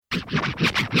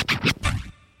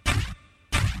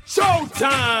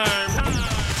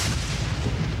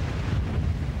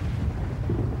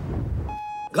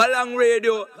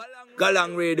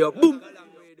Galang Radio, boom.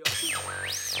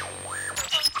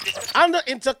 On the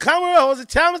intercom, was it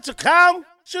time to come?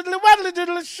 Shoodly waddly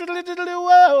diddly, shoodly diddly,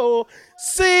 whoa.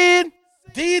 Scene,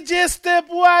 DJ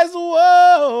Stepwise,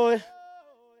 whoa.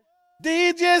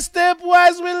 DJ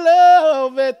Stepwise, we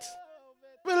love it.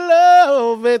 We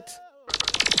love it.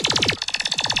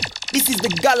 This is the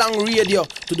Galang Radio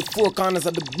to the four corners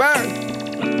of the burn.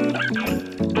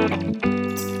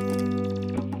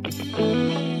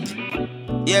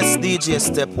 Yes, DJ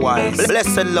Stepwise.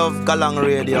 Blessed love, Galang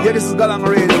Radio. Yeah, this is Galang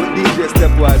Radio with DJ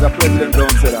Stepwise. Our President Brown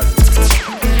said that.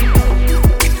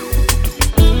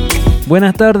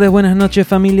 Buenas tardes, buenas noches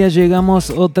familia, llegamos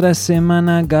otra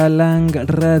semana Galang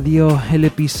Radio, el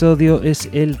episodio es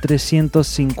el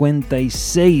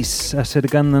 356,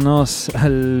 acercándonos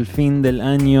al fin del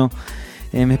año,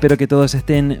 espero que todos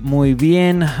estén muy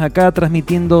bien, acá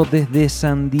transmitiendo desde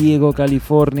San Diego,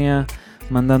 California,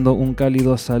 mandando un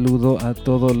cálido saludo a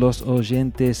todos los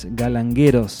oyentes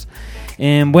galangueros.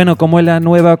 Bueno, como es la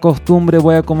nueva costumbre,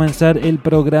 voy a comenzar el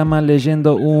programa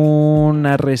leyendo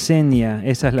una reseña.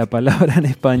 Esa es la palabra en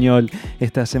español.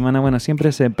 Esta semana, bueno,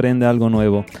 siempre se aprende algo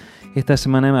nuevo. Esta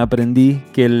semana me aprendí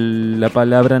que la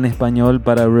palabra en español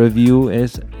para review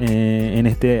es, en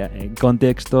este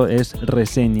contexto, es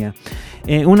reseña.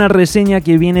 Una reseña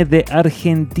que viene de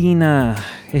Argentina,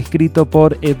 escrito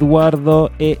por Eduardo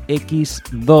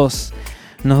EX2.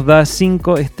 Nos da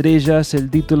 5 estrellas,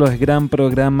 el título es Gran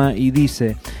Programa y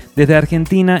dice: desde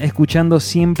Argentina, escuchando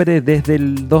siempre desde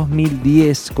el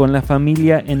 2010 con la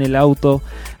familia en el auto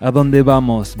a donde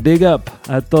vamos. Big up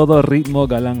a todo ritmo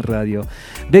Galang Radio.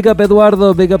 Big up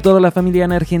Eduardo, big up toda la familia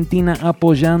en Argentina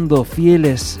apoyando,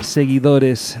 fieles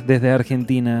seguidores desde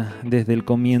Argentina, desde el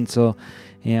comienzo.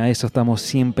 A eso estamos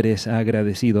siempre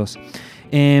agradecidos.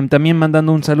 También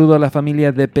mandando un saludo a la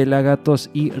familia de Pelagatos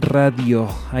y Radio.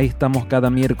 Ahí estamos cada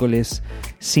miércoles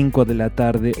 5 de la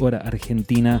tarde, hora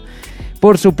argentina.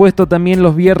 Por supuesto, también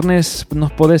los viernes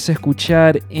nos podés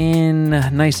escuchar en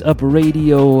Nice Up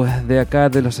Radio de acá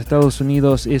de los Estados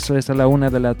Unidos. Eso es a la 1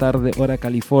 de la tarde, hora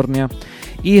California.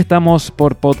 Y estamos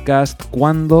por podcast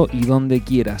cuando y donde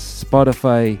quieras.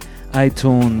 Spotify,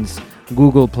 iTunes,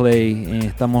 Google Play,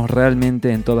 estamos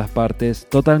realmente en todas partes,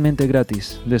 totalmente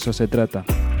gratis, de eso se trata.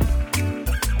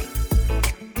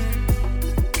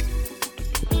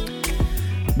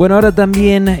 Bueno, ahora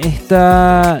también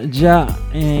está ya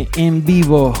en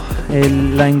vivo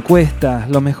la encuesta,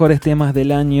 los mejores temas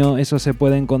del año. Eso se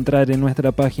puede encontrar en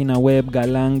nuestra página web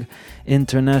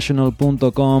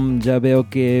galanginternational.com. Ya veo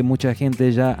que mucha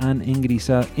gente ya han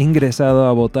ingresado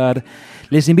a votar.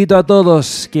 Les invito a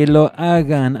todos que lo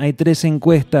hagan. Hay 3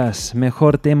 encuestas.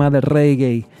 Mejor tema de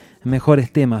reggae.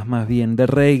 Mejores temas más bien de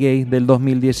reggae del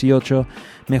 2018.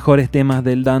 Mejores temas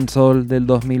del dancehall del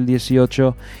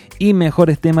 2018. Y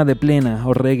mejores temas de plena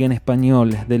o reggae en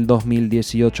español del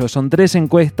 2018. Son 3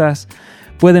 encuestas.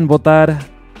 Pueden votar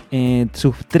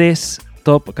sus 3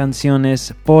 top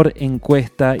canciones por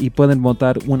encuesta y pueden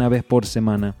votar una vez por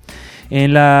semana.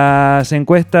 En las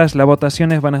encuestas, las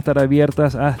votaciones van a estar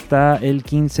abiertas hasta el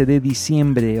 15 de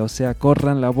diciembre. O sea,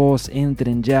 corran la voz,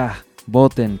 entren ya,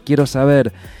 voten. Quiero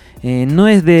saber. No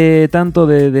es tanto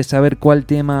de saber cuál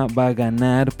tema va a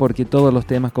ganar, porque todos los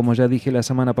temas, como ya dije la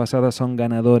semana pasada, son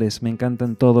ganadores. Me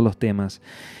encantan todos los temas.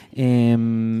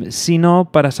 Sino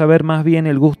para saber más bien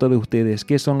el gusto de ustedes.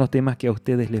 ¿Qué son los temas que a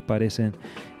ustedes les parecen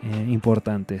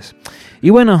importantes? Y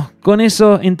bueno, con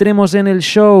eso entremos en el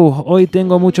show. Hoy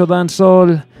tengo mucho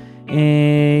dancehall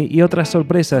y otras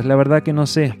sorpresas. La verdad que no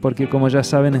sé, porque como ya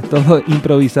saben es todo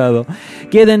improvisado.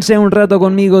 Quédense un rato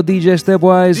conmigo, DJ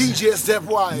Stepwise.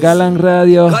 Galang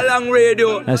Radio. Galang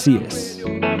Radio. Así es.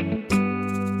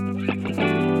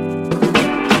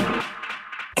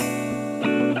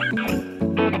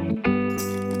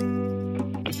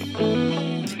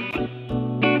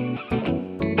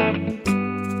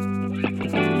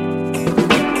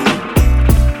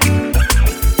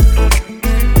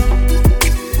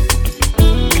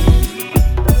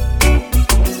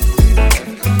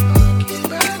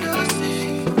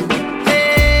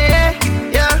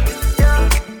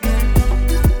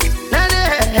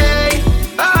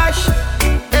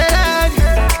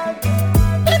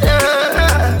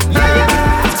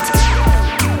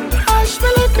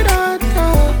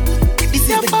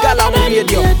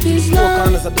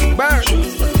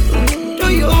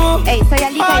 Hey, soy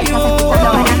Alika y estás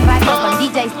escuchando Galang Radio con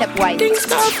DJ Stepwise.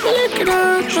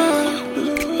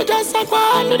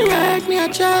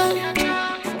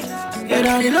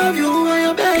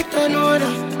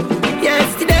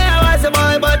 Yesterday I was a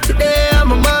boy, but today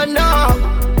I'm a man now.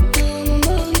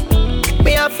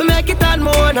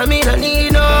 I mean I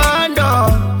need no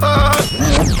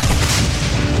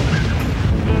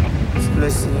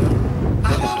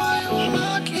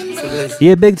Y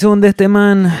el big tune de este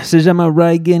man se llama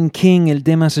Ryan King, el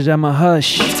tema se llama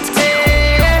Hush.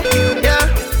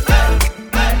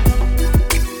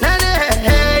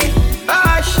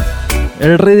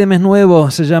 El rhythm es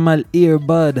nuevo, se llama el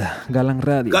Earbud, Galang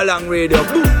Radio. Galang Radio.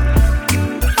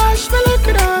 Hush, me look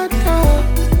at that.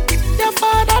 Your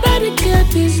father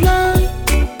dedicate his life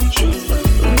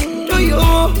to you.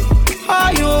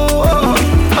 Are you?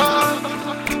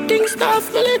 Things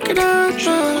tough, me look at that.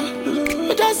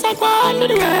 But just like one to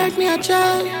direct me a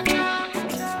child.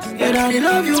 Yeah, daddy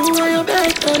love you, and you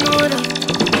better know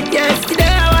that. Yesterday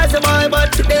I was a boy,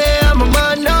 but today I'm a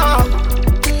man now.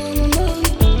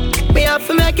 Me have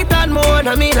to make it on more,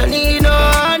 I mean I need no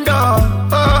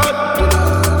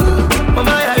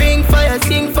Mama, I ring fire,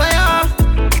 sing fire.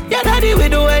 Yeah, daddy, we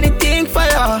do anything for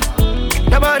ya.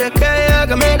 Nobody care, I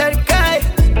can make that guy.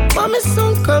 Mommy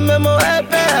soon come in my way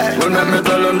back. Well, let me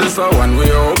tell them this a one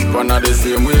way up and a the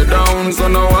same way down. So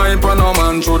no hype and no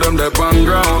man through them dep on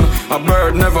ground. A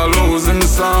bird never losing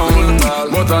sound,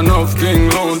 but enough king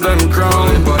lose them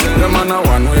crown. Them man a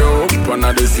one way up and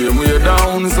a the same way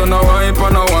down. So no hype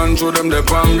and no one through them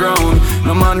dep on ground.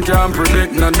 No man can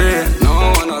predict no day.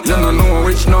 You don't know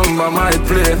which number might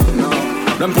play.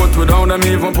 Them put we down, them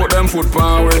even put them foot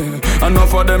pan way.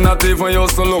 Enough of them not even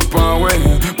used to look pan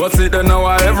way. But see them now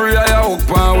every eye a hook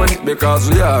pan way. Because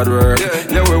we hard work,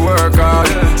 yeah we work hard.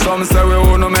 Some say we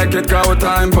wanna make it cause we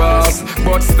time pass.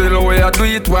 But still we a do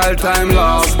it while time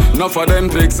lasts. Enough of them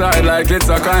pick side like it's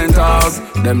a kind toss.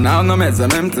 Them now no meds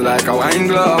them empty like a wine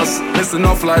glass. Miss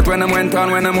enough light when them went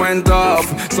on, when them went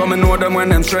off. So me know them when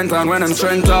them strength on, when them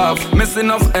strength off. Miss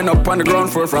enough end up on the ground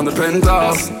floor from the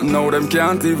penthouse. Now them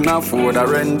can't even afford a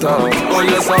rental. Oh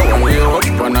yes, I one way up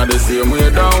and a the same way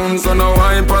down. So no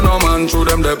hype and no man through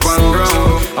them dep on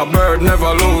ground. A bird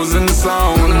never losing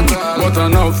sound, but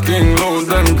enough king lose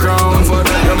them crown.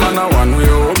 Them man a one way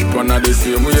up and a the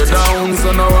same way down.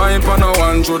 So no hype and no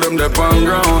one through them dep on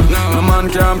ground. No man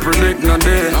can predict no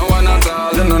day.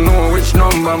 You don't know which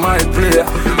number might play.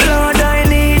 Lord, I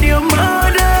need you more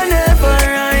than ever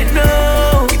right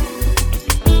now.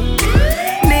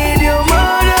 Need you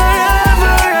more than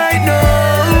ever right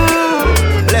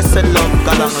now. Blessed love,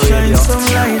 Galang Shine Radio. some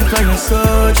light for your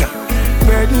soldier.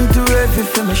 Burden too heavy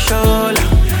for my shoulder.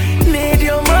 Need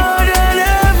you more than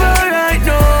ever right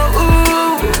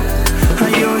now. I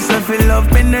used to feel love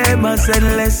me neighbors and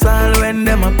less all when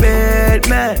them a bed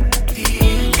me.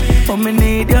 Oh, me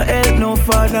need your help, no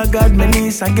Father God, my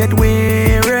knees I get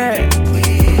weary.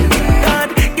 God,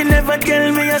 you never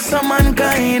tell me you're some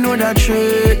mankind would have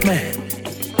treat me.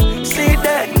 See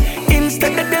that,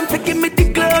 instead of them picking me the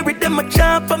glory, them a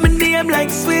chop on my name like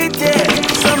sweet, yeah.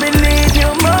 So me need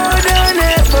you more than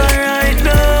ever right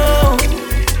now.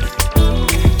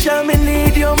 Shall me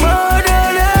need you more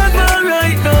than ever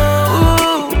right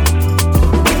now.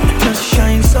 Just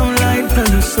shine some light for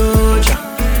the soldier.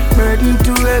 Burden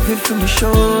too heavy for my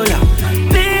shoulder.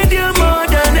 Need you more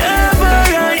than ever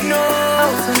right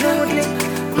now. Absolutely.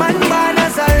 Man born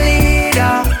as a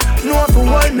leader. No for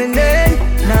hold me name.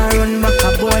 Now run back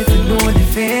a boy to know the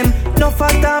fame. No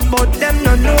fatter about them,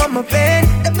 no know my pain.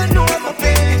 Them no know my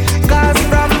pain. Cause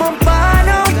from my born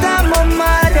out of my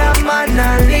mother, man a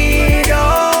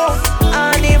leader.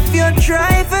 And if you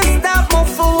try to stop my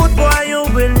food, boy you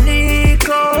will leak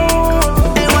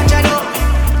out. Hey, watch out.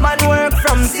 Man work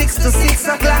from 6 to 6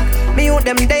 o'clock. Me out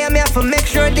them there, me have to make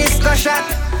sure this go shot.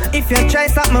 If you try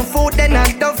stop my food, then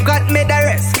I dove got me the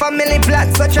rest. Family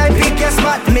plot, so try pick your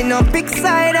spot. Me no pick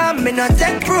side and me no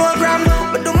take program.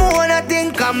 But do more than I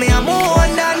think, and me a more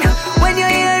than. When you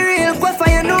hear real quick,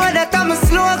 you know that I'm a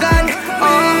slogan.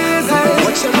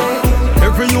 What you know?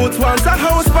 Every youth wants a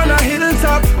house on a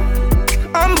hilltop.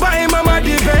 I'm buying mama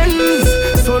the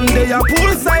Benz. Sunday a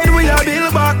poolside, we a bill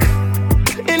back.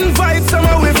 Invite some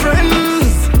of we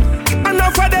friends.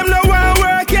 Enough of them no want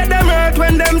work, yet them hurt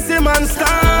when them see man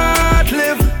start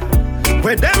live.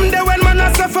 With them there when man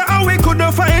a suffer, how we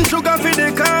coulda find sugar for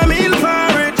the Camille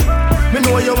porridge. Me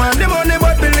know you want the money,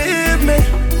 but believe me,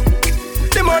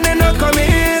 the money not come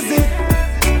easy.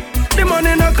 The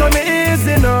money not come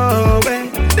easy, no way.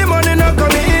 The money not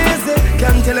come easy.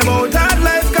 Can't tell about hard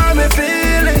life, cause me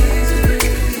feel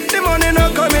it. The money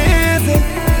not come easy.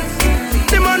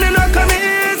 The money not come easy.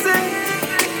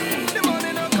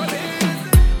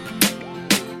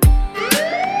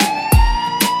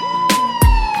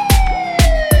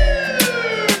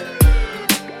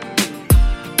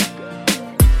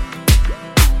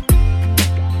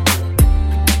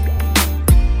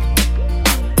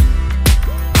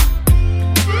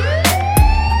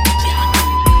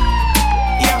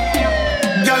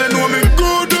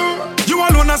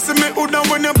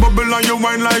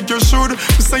 wine like you should.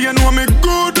 You say you know me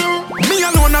good. Me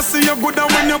alone I see you good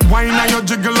and when you wine and you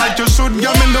jiggle like you should.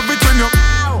 Yeah, me love it when you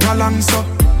balance up.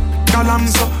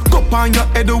 Cup on your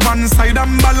head one side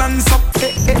and balance up.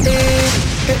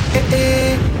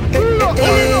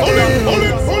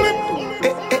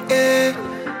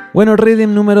 Bueno,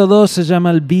 rhythm número 2 se llama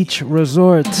el Beach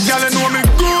Resort.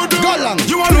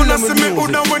 You alone see me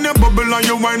good and when you bubble and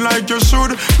you wine like you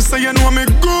should. You say you know me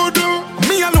good.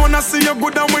 Me alone I see you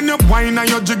good and when you wine and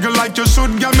you jiggle like you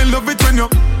should. Yeah, me love it when you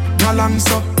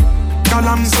balance up.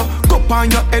 Cup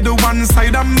on your head one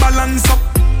side and balance up.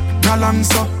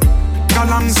 Balance up.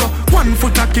 1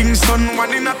 foot at Kingston,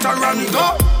 1 in a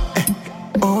Toronto.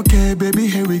 Okay, baby,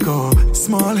 here we go.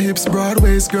 Small hips, broad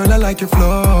waist, girl, I like your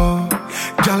flow.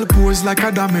 Girl pose like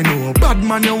a domino. Bad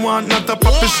man, you want not a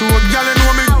puppy show. Girl, you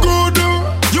know me good.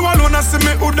 You alone I see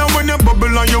me good and when you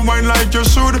bubble and you wine like you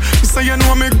should. You say you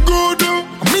know me good.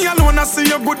 Me alone I see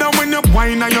you good and when you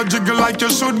wine and you jiggle like you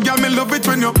should. Girl, me love it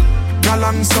when you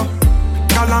balance up.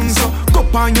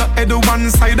 Cup on your head one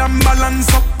side and balance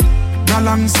up.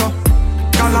 Balance up.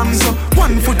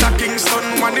 1 foot at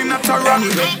Kingston, 1 in a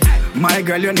Toronto. My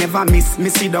girl, you never miss me.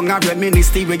 Sit down and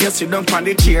reminisce where you sit down on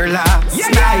the chair last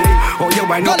night. Oh, you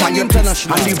wind up on your lips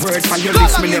and the words on your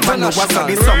lips. Me never know what's up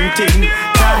with something.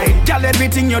 Girl,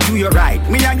 everything you do, you're right.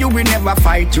 Me and you will never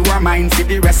fight. You are mine for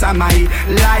the rest of my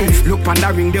life. Look on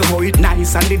the ring, the hoe it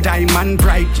nice and the diamond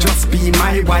bright. Just be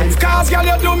my wife. Cause girl,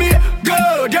 you do me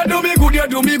good. You do me good, you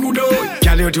do me good. Oh.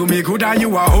 Girl, you do me good and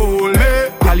you are holy.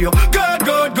 Girl, you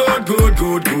good.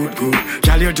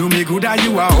 Girl, you do me good and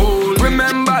you are holy.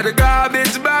 Remember the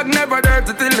garbage bag, never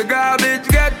dirty till the garbage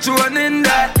get thrown in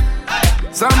there.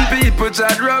 Some people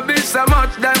chat rubbish so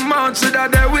much, them mouth should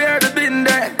have they wear the bin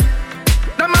there.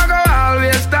 Them a go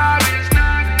always talk,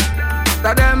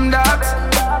 that them that.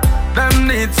 Them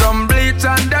need some bleach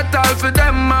and Dettol for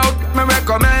them out, me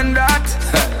recommend that.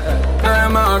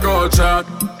 Them a go chat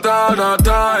all the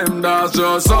time, that's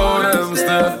just how them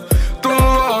stay. To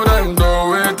how them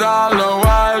do it all the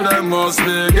while, them must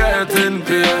be getting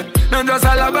paid. Them just a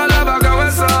laba go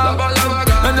west up.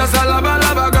 Them just a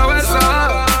laba go west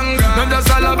up. Them just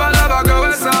a laba go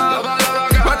west up.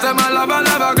 But them a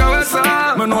laba go west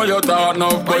up. Me know you thought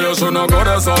now, but you should not go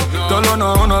there so. Tell you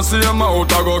now, wanna see him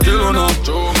out, I go kill you now.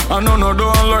 And no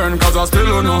don't learn, cause I still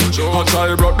you know. I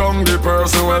try broke down the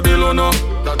person where below now.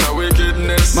 That's a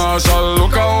wickedness. Marshall,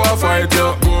 look how I fight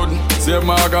you. Good. Save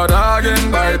my God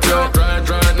again, bite you.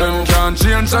 Them can't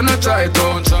change and I try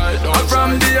to. And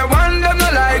from day one, them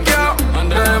not like you.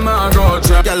 And them I go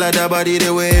try. Y'all like that body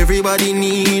the way everybody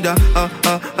need.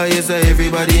 Yes,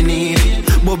 everybody need.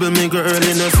 Bubble me girl,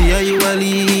 you know see how you a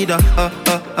leader.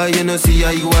 You know see how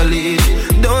you a lead.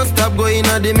 Don't stop going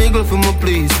at the mingle for me,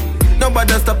 please.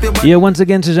 Yeah, once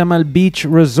again se llama el Beach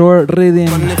Resort Rhythm.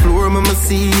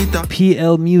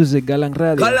 PL Music, Galang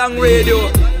Radio. Galang Radio.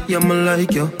 Yeah, me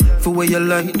like you, for where you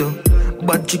like though.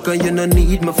 Bad chica, you no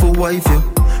need me for wife you.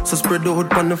 So spread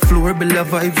out on the floor, be la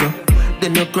vibe you.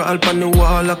 Then you crawl on the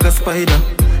wall like a spider.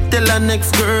 Tell her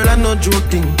next girl I no joke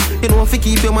thing. You know if you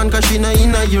keep your man cause she not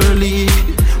in your league.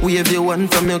 We have you one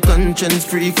from your conscience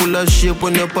free. Full of shape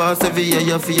when you pass every year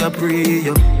you feel pray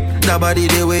you. That body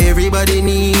the way everybody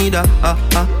need.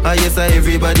 Yes,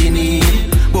 everybody need.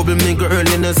 Bubble me girl,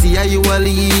 you know see how you a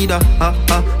leader.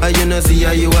 You know see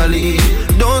how you a lead.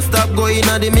 Don't stop going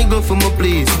at the mingle for me,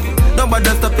 please. Nobody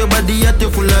stop your body at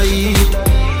you full of heat.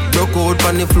 Broke out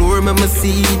on the floor, me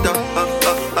seat.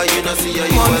 You know see how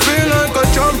you man, feel like a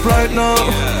champ right now.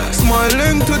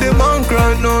 Smiling to the bank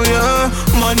right now, yeah.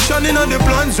 Man, shining on the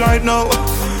plans right now.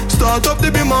 Start up to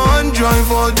be my hand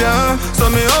drive out there. So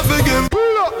me have to give.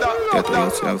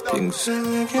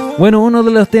 Bueno, uno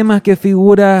de los temas que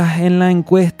figura en la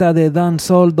encuesta de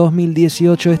Dancehall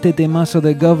 2018, este temazo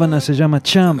de Governor se llama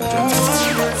Champ.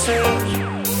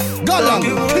 Galang,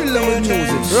 kill them with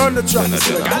music. Run the track.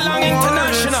 Galang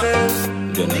International.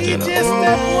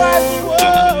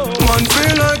 Man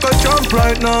feel like a champ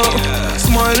right now.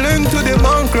 Smiling to the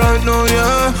bank right now,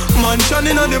 yeah. Man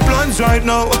shining on the plans right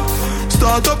now.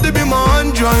 Start up to be my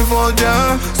hand drive out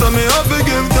there. So me have to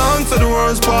give thanks to the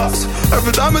worst pass.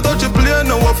 Every time I touch a plane,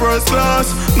 now a first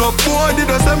class. No boy did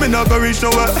I say me not go reach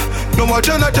nowhere. No more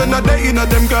Jenna day in a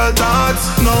them girl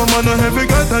thoughts. No man no heavy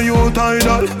get a you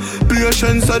tidal.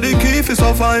 Patience are the key for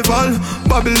survival.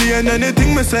 Babylon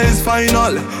anything me say is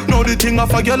final. Now the thing I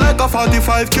forget like a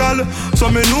 45 girl. So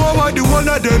me know why the one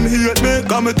of them hate me.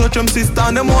 Cause me touch them sister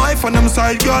and them wife and them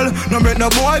side girl. No make no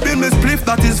boy be me spliff,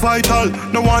 that is vital.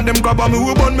 No want them grab on me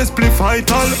we burn me spliff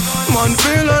vital. Man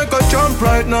feel like a champ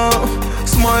right now.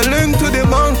 Smiling to the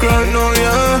bank right now,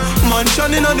 yeah.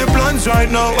 Mansion in on the plans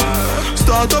right now.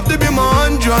 Start up to be my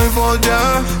hand drive out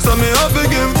there. So me have to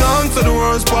give thanks to the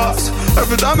worst pass.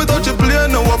 Every time I touch a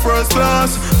plane, now a first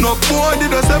class. No boy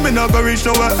did I say me not go reach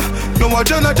nowhere. No a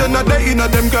Jenna they in a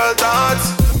them girl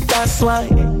thoughts. That's why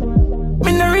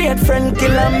me no rate friend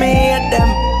killer, me hate them.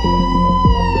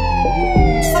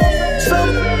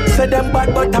 Some say them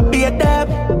bad but I beat them.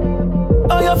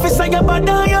 Oh, you feel say you bad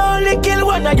and you only kill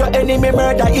one of your enemy,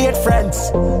 murder 8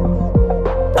 friends.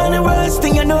 And the worst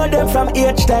thing you know them from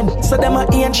age 10. So them are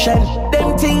ancient.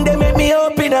 Them thing they make me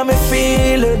open on my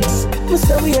feelings. Me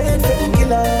say we ain't friend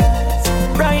killers.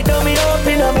 Right now me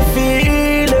open on my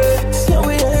feelings. So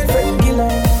we ain't friend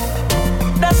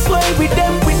killers. That's why with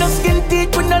them we no skin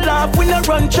teeth, we no laugh, we no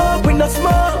run joke, we no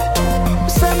smoke. Me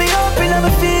say me open on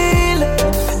my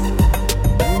feelings.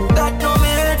 God know me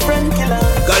ain't friend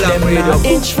killers. Them not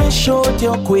inch for shoot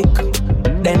you quick.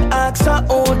 Then ask her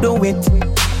who do it.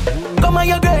 Come on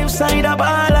your graveside up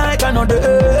all like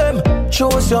another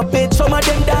choose your pit. Some of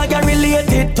them dog are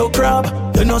related to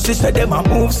crab. You know sister them a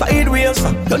move sideways.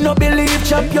 You no believe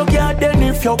chop your garden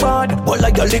if you're bad. But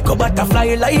like your little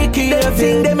butterfly like it. Them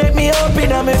thing they make me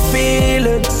open on my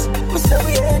feelings. Me say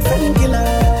we ain't friend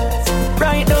killers.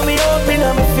 Right now me open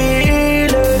on my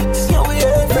feelings. Yeah we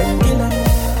ain't friend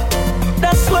killers.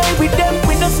 That's why with them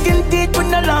we no skin teeth, we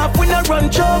no laugh, we no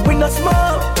run joke, we no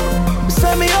smoke.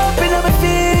 Say me open up my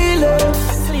feelings.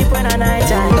 Sleep when I night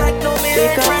time.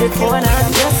 Pick up the phone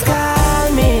and just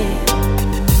call me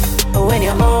when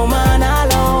you're home and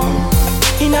alone.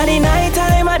 In the night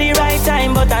time at the right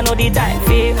time, but I know the time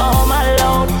for home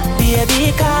alone.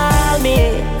 Baby call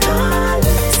me.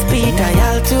 Speed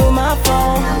dial to my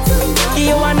phone.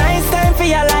 You a nice time for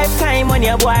your lifetime when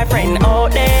your boyfriend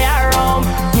out there around.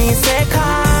 He say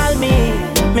call me.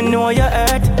 Me know you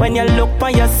hurt when you look for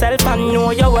yourself and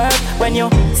know your worth. When you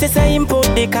say him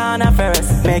put the corner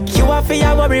first, make you a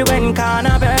fear worry when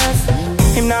corner burst.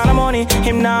 Him not no money,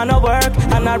 him not no work,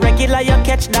 and a regular you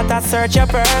catch that I search your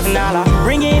purse. Nala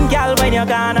bring in gal when you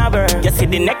gonna burn. You see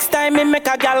the next time me make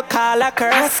a gal call a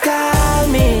curse. Just call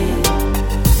me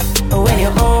when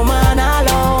you're home and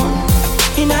alone.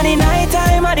 In the night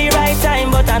time at the right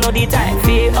time, but I know the time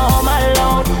for home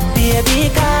alone. Baby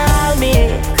call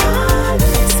me.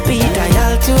 Speed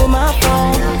dial to my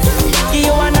phone. Give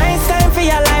you a nice time for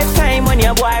your lifetime when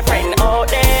your boyfriend out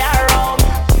there around.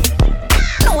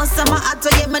 Know some hot,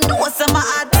 yeah, me know some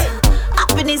hot.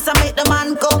 Happiness I make the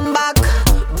man come back.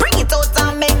 Bring it out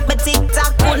and make me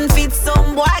TikTok. Couldn't fit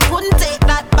some boy, couldn't take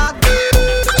that back.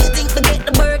 How you think we get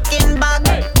the Birkin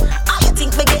bag? How you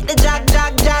think we get the jag?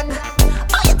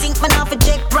 How you think me now for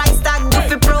check price tag? You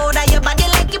feel proud of your body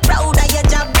like you proud of your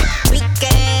job.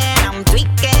 Weekend, I'm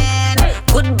tweaking.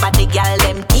 Good body girl,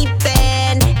 them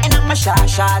keepin'. And I'm a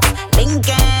shot,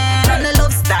 Lincoln. On the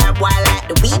love star boy like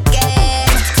the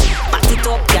weekend. Back it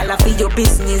up, girl, I feel your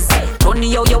business. Run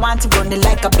it how you want to run it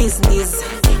like a business.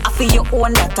 I feel your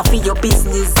own, that I feel your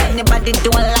business. Anybody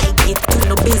don't like it, do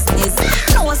no business.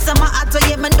 Know some hot,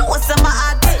 yeah, me know some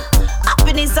hot.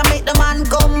 Happiness I make the man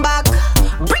come back.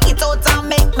 Bring it out and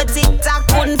make me TikTok.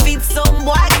 Couldn't fit some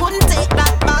boy, couldn't take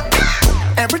that back.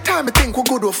 Every time I think we're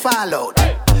good, we'll fall out.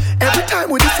 Every time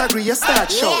we disagree, you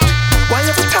start shout. Why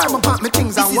every time I pack my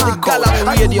things and walk out?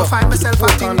 I do find myself a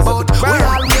think about. We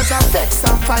always have vex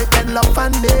and fight, then love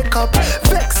and make up.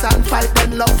 Vex and fight,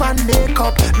 then love and make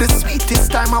up. The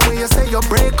sweetest time away you say you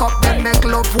break up, then make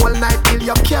love all night till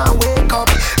you can't wake up.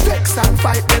 Vex and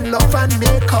fight, then love and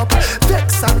make up.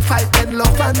 Vex and fight, then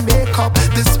love and make up.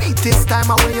 The sweetest time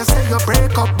away you say you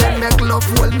break up, then make love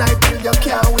all night till you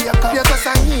can't wake up. You just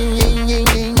a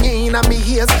in me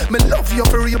ears. Me love you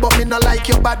for real, but me not like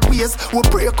your bad ways. We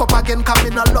break up again, cause me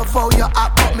not love how you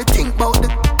act. But me think about the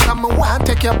and me want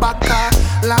take you back.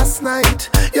 Last night,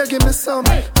 you give me some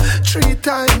 3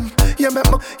 times. You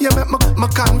make me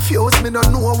confused. Me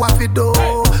don't know what to do.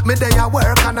 Me day at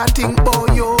work and I think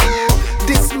about you.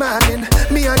 This morning,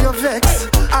 me and you vex.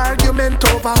 Argument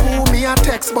over who me a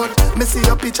text, but me see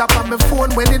your picture on my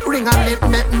phone when it ring and it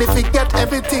make me forget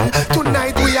everything.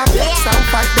 Tonight we are vex and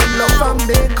fight, then love and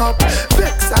make up.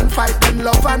 Vex and fight, then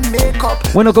love and make up.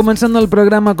 Bueno, comenzando el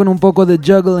programa con un poco de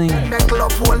juggling. Make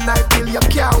love all night till you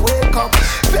can't wake up.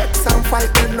 Vex and fight,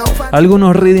 then love and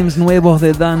algunos rhythms nuevos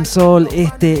de dancehall.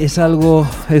 Este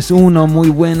es uno muy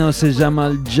bueno, se llama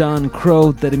el John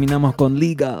Crow. Terminamos con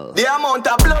Legal. The amount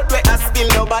of blood we I spill,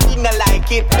 nobody no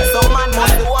like it. Some man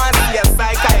must want to see a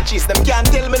psychiatrist. Them can't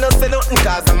tell me no say nothing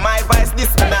cause my voice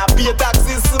this man I pay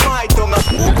taxes to my tongue.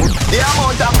 The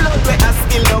amount of blood we I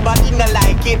spill, nobody no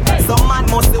like it. Some man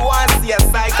must want to see a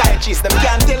psychiatrist. Them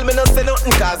can't tell me no say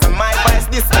nothing cause my voice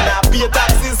this man I pay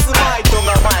taxes to my tongue.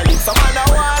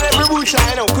 butcher,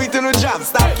 you know, quit on the job.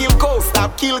 Stop kill cow,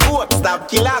 stop kill goat, stop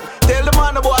kill hog. Tell the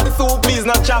man about the soup, please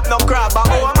not chop no crab. But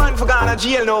oh, a man for gonna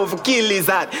jail now for kill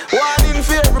lizard. One in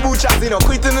fear every butchers, you know,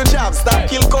 quit on the job. Stop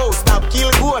kill cow, stop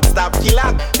kill goat, stop kill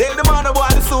hog. Tell the man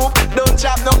about the soup, don't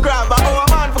chop no crab. But oh,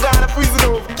 a man for gonna prison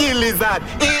now for kill lizard.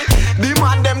 The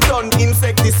man them done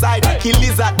insecticide. Kill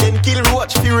lizard, then kill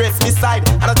roach, furious beside.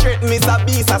 And I threaten Mr.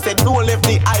 Beast, I said don't left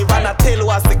the eye. And I tell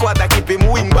what's the quad that keep him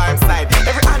wing by him side.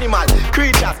 Every animal,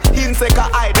 creatures, insect or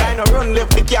hide. I no run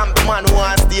left the camp, the man who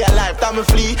wants to stay alive. Time me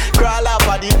flee, crawl up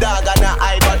at the dog and I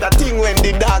hide. But the thing when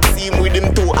the dog see him with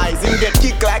him two eyes, him get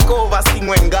kicked like oversting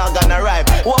when Gargan arrive.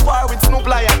 What far with Snoop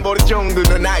Lion, but the jungle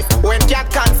the night. When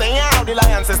cat can't say yeah, the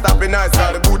lion say stop it nice.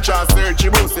 So the butcher search, he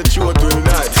must say show to the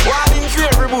night. Why didn't fear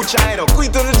every butcher?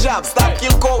 Quit on the job, stop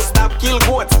kill cow, stop kill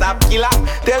goat, stop kill hog.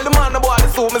 Tell the man about the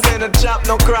soup, me say no chop,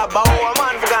 no crab. But oh, a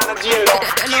man for gonna jail.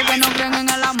 De lo que no creen en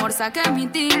el amor saqué mi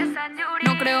team.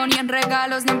 No creo ni en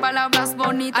regalos ni en palabras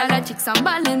bonitas. A la chick San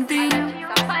Valentín.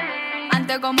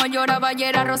 Antes como lloraba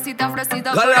ayer a Rosita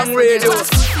Fresita. Galang Radio.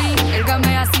 El que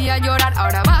me hacía llorar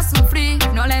ahora va a sufrir.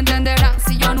 No le entenderán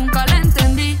si yo nunca la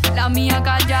entendí. La mía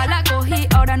calla la cogí.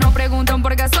 Ahora no preguntan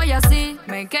por qué soy así.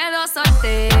 Me quedo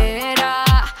soltera.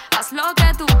 Haz lo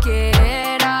que tú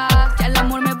quieras. Que el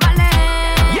amor me vale.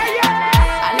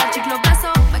 A la chick lo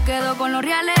beso. Me quedo con los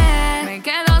reales. Me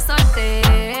quedo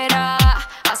soltera.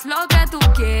 Haz lo que tú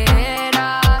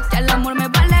quieras. Que el amor me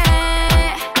vale.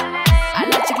 A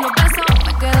la chick lo beso.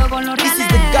 Me quedo con los reales. This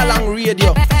is the Galang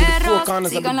Radio.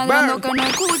 Sigan ladrando que no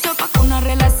escucho. Pa' que una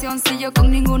relación si yo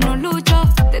con ninguno lucho.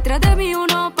 Detrás de mí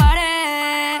uno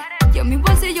paré. Yo en mi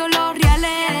bolsillo los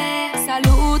reales.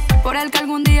 Salud por el que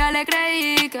algún día le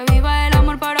creí. Que viva el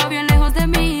amor pero bien lejos de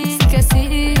mí. Que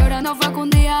sí, llorando fue que un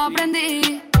día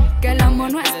aprendí que el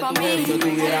amor no es pa' mí. Si yo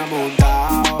tuviera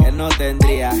montado, que no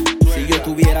tendría. Si yo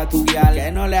tuviera tu guial,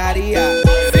 que no le haría.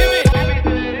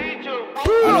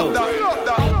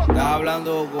 Estaba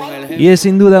hablando con el jefe. Y es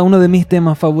sin duda uno de mis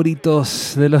temas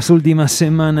favoritos de las últimas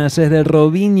semanas. Es de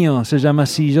Robinho, se llama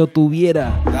Si Yo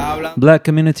Tuviera. Black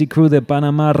Community Crew de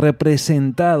Panamá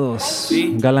representados.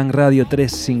 Sí. Galang Radio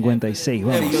 356,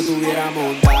 vamos. Si yo tuviera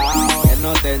montado, que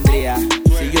no tendría.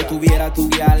 Si yo tuviera tu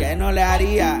guial, que no le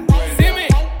haría.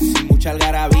 Sin mucha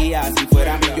algarabía, si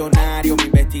fuera millonario me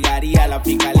investigaría la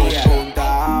fiscalía.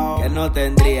 Montado, que no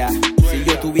tendría. Si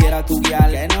yo tuviera tu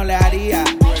guial, que no le haría.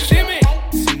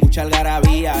 Sin mucha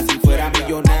algarabía, si fuera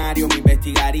millonario me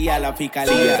investigaría la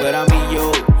fiscalía. Si fuera mi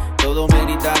yo, todos me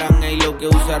gritaran, ey, lo que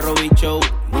usa Robbie Show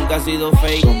nunca ha sido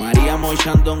fake. Tomaríamos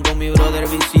Shandon con mi brother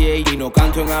BCA. Y no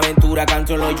canto en aventura,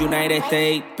 canto en los United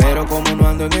States. Pero como no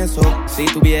ando en eso, si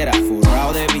tuviera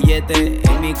forrado de billetes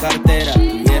en mi cartera,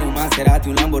 tuviera un Maserati,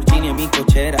 un Lamborghini en mi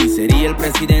cochera, y sería el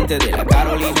presidente de la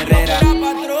Carolina Herrera.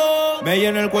 Me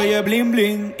lleno el cuello de bling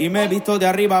bling y me he visto de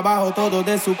arriba abajo todo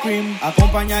de Supreme.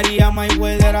 Acompañaría a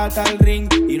Mayweather hasta el ring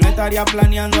y no estaría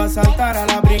planeando asaltar a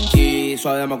la Brink. Y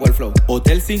suave me el flow.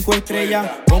 Hotel 5 estrellas,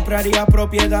 compraría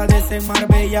propiedades en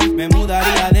Marbella. Me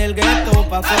mudaría del gueto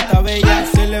pa' Costa Bella.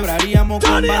 Celebraríamos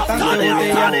con bastante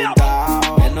botella.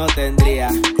 Montado, que no tendría.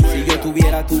 Si yo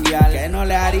tuviera tu guial, que no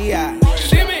le haría.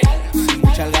 Sin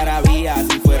mucha algarabía,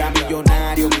 si fuera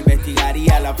millonario me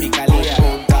investigaría la fiscalía.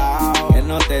 Montado, que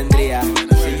no tendría.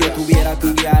 Si yo tuviera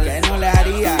tu guial, que no le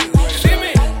haría. Sin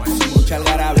mucha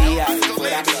algarabía, si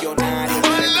fuera millonario me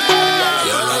investigaría.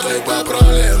 Yo no estoy pa'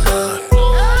 problemas,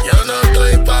 yo no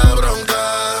estoy pa' bronca.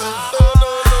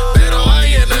 Pero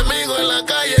hay enemigos en la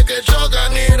calle que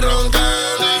chocan y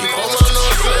roncan. Y como no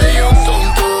soy un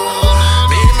tonto,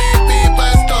 ni mi pipa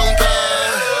es tonta.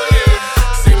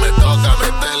 Si me toca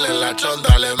meterle en la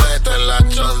chonda, le meto en la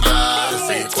chonda.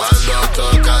 Si cuando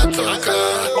toca, toca.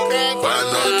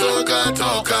 Cuando toca,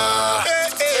 toca.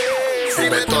 Si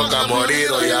me toca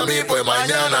morir hoy a mí, pues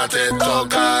mañana te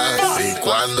toca. Si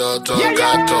cuando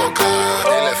toca, toca.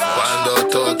 Cuando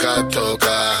toca,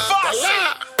 toca.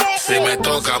 Si me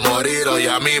toca morir hoy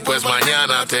a mí, pues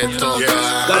mañana te toca.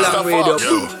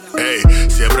 Yo, ey,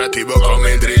 siempre activo con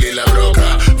mi drill y la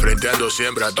broca. Frenteando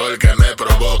siempre a todo el que me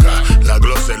provoca. La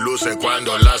glow se luce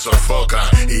cuando la sofoca.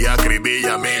 Y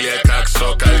acribilla mil y el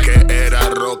caxoca. El que era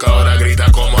roca ahora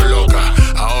grita como loca.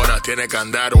 Ahora tiene que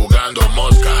andar jugando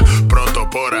mosca. Pronto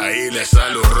por ahí le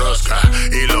sale un rosca.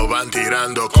 Y lo van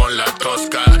tirando con la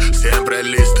tosca. Siempre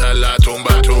lista la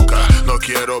tumba tuca. No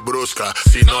quiero brusca,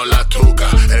 sino la tuca.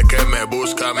 El que me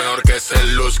busca mejor que se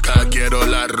luzca. Quiero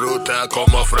la ruta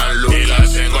como Fran Luca. Y la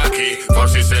tengo aquí por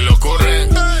si se le ocurre.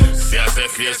 Si hace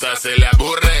fiesta se le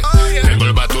aburre. Tengo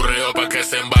el baturreo pa' que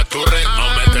se embaturren.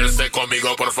 No meterse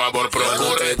conmigo, por favor, procure. Yo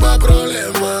no estoy pa'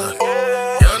 problemas,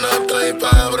 yo no estoy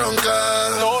pa' bronca.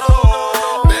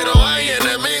 Pero hay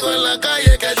enemigos en la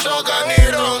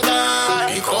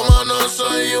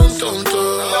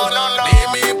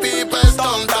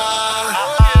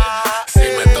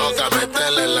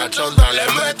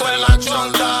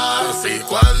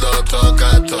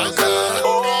toca.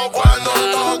 Cuando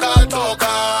toca, toca.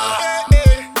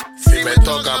 Si me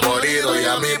toca morir hoy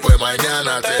a mí, pues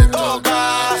mañana te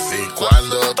toca. Si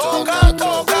cuando toca,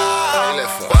 toca.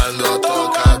 Cuando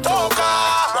toca, toca.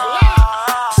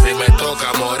 Si me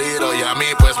toca morir hoy a mí,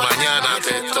 pues mañana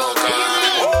te toca.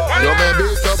 Yo me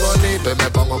visto bonito y me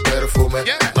pongo perfume.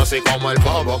 No soy como el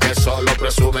bobo que solo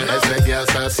presume. Ese que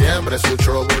hasta siempre su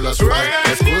trouble lo sube.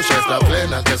 Escucha esta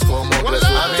plena que es como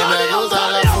presume. A mí me gusta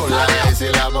la fula y si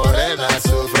la morena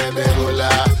sufre mi gula.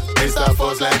 Mr.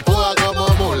 Fox la empuja como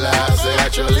mula. Sea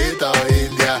cholita o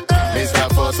india.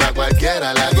 Mr. Fox a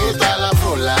cualquiera le gusta la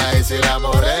fula y si la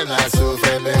morena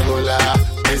sufre mi gula.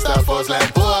 Mr. Fox la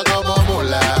empuja como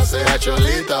mula. Sea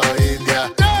cholita o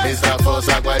india. Mr. Fox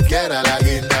a cualquiera la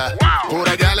guinda.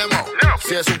 Pura galemo,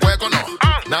 si es un hueco no.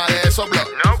 Nada de eso, blow.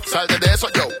 Salte de eso,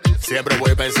 yo. Siempre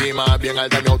voy pa' encima, bien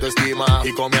alta mi autoestima.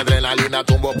 Y con mi adrenalina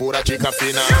tumbo pura chica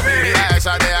fina. Mira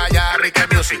esa de allá, Ricky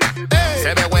Music.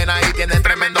 Se ve buena y tiene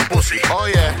tremendo pussy.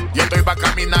 Oye, yo estoy pa'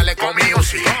 caminarle con mi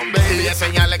Uzi. Y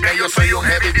enseñarle que yo soy un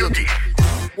heavy duty.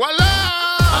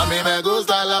 ¡Wallah! A mí me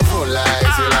gusta la fula y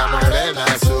si la morena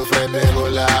sufre mi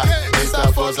gula.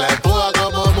 Mr. Fox la empuja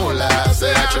como mula.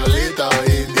 Sea cholita o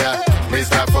india.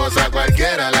 Mr. Fox a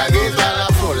cualquiera la guinda la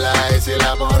fula y si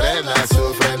la morena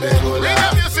sufre mi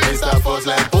gula. Mr. Fox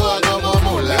la empuja como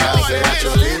mula. Sea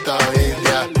cholita o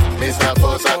india. Mr.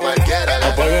 Fox a cualquiera la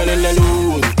apágale la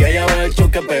luz, que ella va al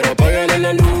choque pero apágale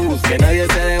la luz. Que nadie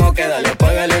se dejó quedar,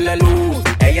 apágale la luz.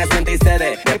 Ella siente y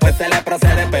cede, después se le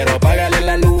procede pero apágale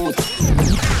la luz.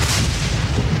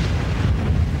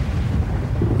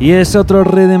 Y es otro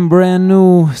rhythm brand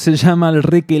new, se llama el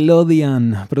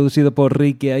Nickelodeon, producido por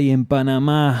Ricky ahí en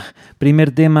Panamá.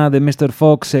 Primer tema de Mr.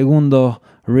 Fox, segundo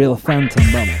Real Phantom,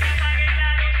 vamos.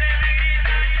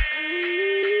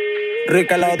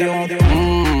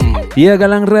 Nickelodeon. Y a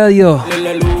Galán Radio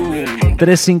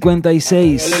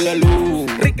 356.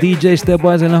 DJ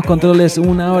Stepwise en los controles,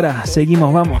 1 hora.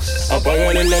 Seguimos, vamos.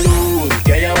 Apágale la luz,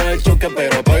 que ella va al choque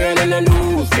pero apágale la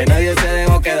luz. Que nadie se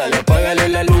dejó quedar, apágale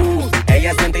la luz.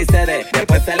 Ella siente y cede,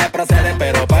 después se le procede,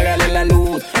 pero apágale la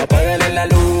luz, apágale la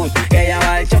luz. Que ella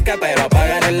va al choque, pero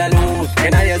apágale la luz.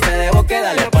 Que nadie se dejó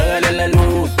quedar, apágale la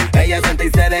luz. Ella siente y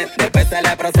cede, después se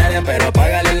le procede, pero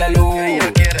apágale la luz.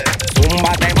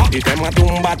 Túmbate y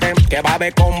túmbate, que va a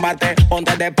haber combate.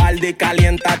 Ponte de espalda y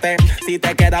caliéntate. Si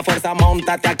te queda fuerza,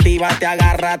 montate, actívate,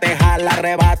 agárrate, jala,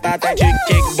 arrebátate. Chic,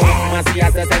 chic, boom, así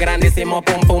hace ese grandísimo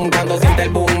pum, pum. Cuando siente el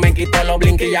boom, me quito los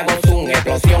blinks y hago zoom.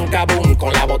 Explosión, kaboom,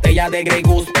 con la botella de Grey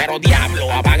Goose. Pero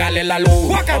diablo, apágale la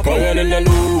luz, apágale la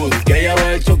luz. Que ella va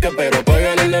al choque, pero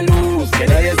apágale la luz. Que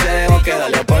nadie se dejó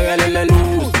quedar, apágale la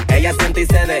luz. Ella siente y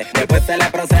cede, después se le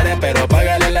procede, pero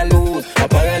apágale la luz,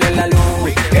 apágale la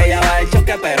luz. Que ella va al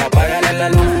choque, pero apágale la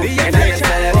luz. Que nadie se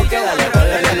dejó quedar,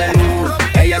 apágale la luz.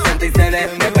 Ella siente y cede,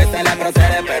 después se le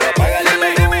procede, pero apágale la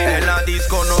luz. En la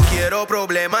disco no quiero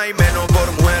problema y menos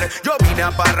por mujer. Yo vine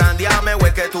a parrandearme,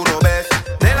 güey, que tú no ves.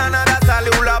 De la nada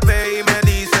sale un lape y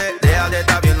me dice, deja de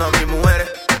estar viendo a mi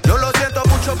mujer. Yo lo siento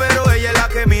mucho, pero ella es la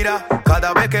que mira.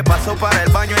 Cada vez que paso para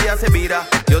el baño ella se vira.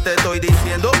 Yo te estoy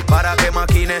diciendo para que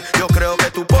maquine. Yo creo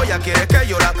que tu polla quiere que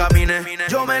yo la camine.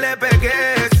 Yo me le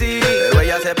pegué, sí, pero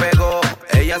ella se pegó.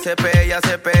 Ella se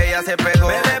pegó.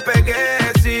 Me le pegué,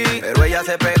 sí, pero ella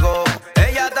se pegó.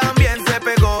 Ella también se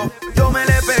pegó. Yo me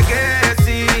le pegué,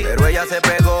 sí, pero ella se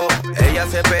pegó. Ella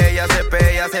se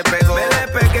pegó. Me le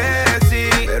pegué, sí,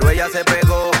 pero ella se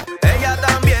pegó. Ella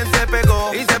también se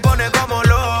pegó. Y se pone como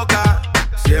loca.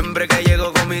 Siempre que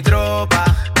llego con mi tropa,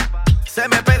 se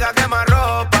me pega quema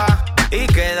ropa y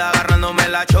queda agarrándome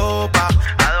la chopa.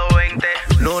 A 220.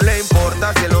 No le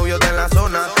importa si el novio está en la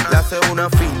zona. Le hace una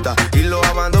finta y lo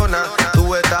abandona.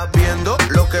 Tú estás viendo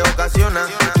lo que ocasiona.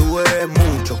 Tú eres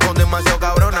mucho con demasiado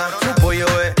cabrona. Su pollo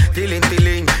es tilín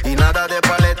tilín y nada de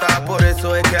paleta. Por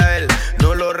eso es que a él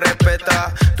no lo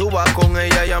respeta. Tú vas con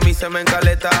ella y a mí se me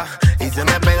encaleta y se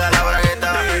me pega la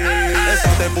bragueta. Esa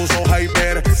te puso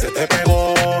hyper, se te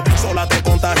pegó. Sola te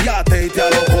contagiaste y te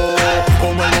alojó.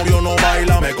 Como el novio no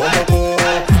baila, me convocó.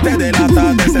 Te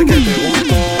delataste, sé que te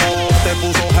gustó. Te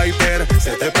puso hyper,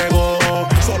 se te pegó.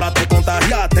 Sola te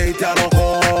contagiaste y te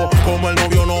alojó. Como el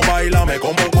novio no baila, me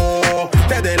convocó.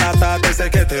 Te delataste,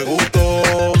 sé que te gustó.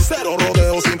 Cero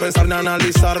rodeo sin pensar ni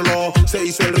analizarlo. Se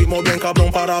hizo el ritmo bien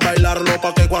cabrón para bailarlo.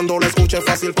 Pa' que cuando lo escuche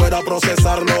fácil pueda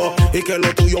procesarlo. Y que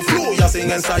lo tuyo fluya sin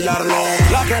ensayarlo.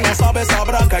 La que no sabe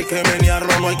sabrá que hay que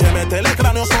menearlo. No hay que meterle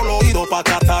cráneo, solo oído pa'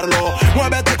 catarlo.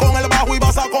 Muévete con el bajo y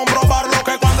vas a comprobarlo.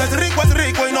 Que cuando es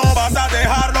rico y no vas a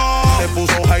dejarlo. Te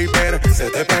puso hyper, se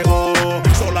te pegó.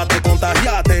 Sola te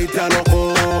contagiaste y te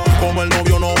alojó. Como el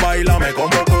novio no baila, me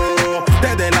convocó.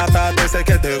 Te delataste, sé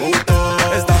que te gustó.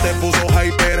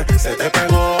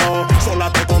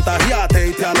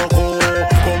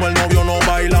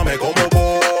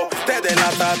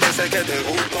 dice que te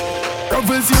gustó.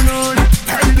 Profesional,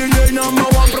 el DJ number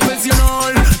one.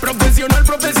 Profesional, profesional,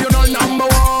 profesional number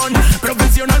one.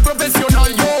 Profesional,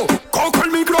 profesional, yo. Coge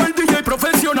el micro, el DJ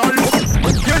profesional.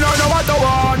 You know the what I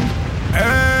want.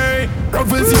 Hey,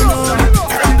 profesional,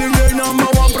 el DJ number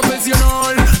one.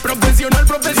 Profesional, profesional,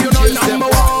 profesional number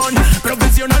one.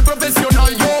 Profesional,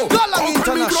 profesional, yo.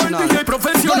 Coge el micro, el DJ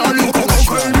profesional.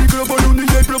 Coge el micrófono, un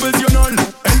DJ profesional.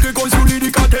 El que con su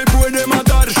lírica te puede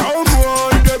matar.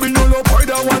 Showboy, Kevin no lo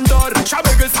puede aguantar.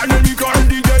 Sabe que está en el micro el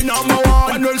DJ number one.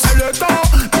 Cuando el selecta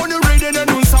pone rating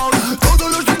en un sound,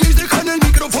 todos los DJs dejan el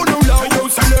micrófono a un lado. Yo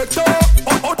selecta,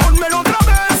 ponmelo otra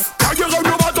vez. Ya llega un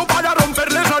novato para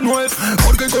romperles la nuez.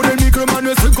 Porque con el micro en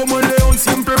mano estoy como el león,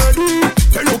 siempre ready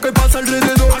de lo que pasa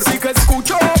alrededor. Así que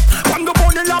escucho cuando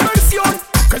ponen la versión,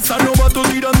 que está novato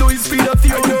tirando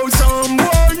inspiración. Yo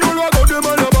Samboy, no lo hago de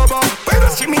mala baba, pero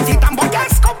si me citan voy a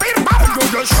escupir baba.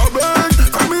 Ellos ya saben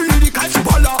que mi lírica es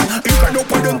bala y que no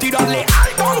pueden tirarle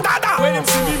algo a dada. When them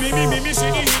see me,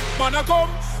 see the heat man a come.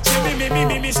 See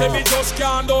me, say me just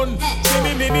can't done. See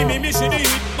me, see the heat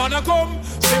man a come.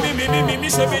 See me,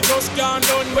 say me just can't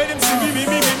done. When them see me,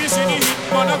 see the heat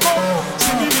man a come.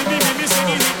 See me, see the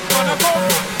heat man a come.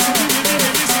 See me, see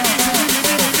the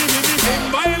them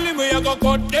violin we a go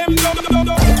cut them down.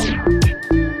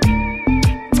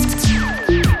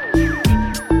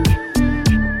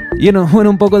 Y bueno,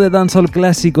 un poco de dancehall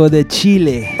clásico de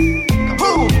Chile.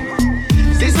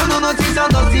 Si son uno, si son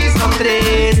dos, si son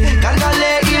tres,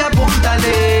 cárgale y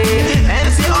apúntale.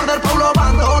 MC Order, Paulo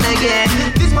Bandone again,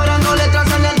 disparando letras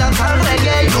en el danzar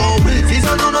reggae. Yo, si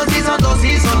son uno, si son dos,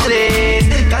 si son tres,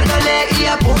 cárgale y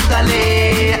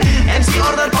apúntale. MC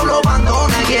Order, Paulo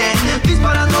Bandone again,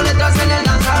 disparando letras en el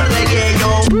danzar reggae.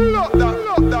 Yo.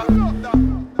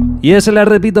 Y eso la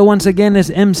repito once again,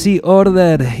 es MC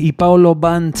Order y Paulo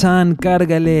Bantan,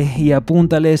 cárgale y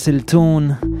apúntale es el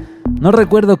tune. No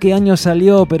recuerdo qué año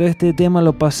salió, pero este tema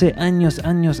lo pasé años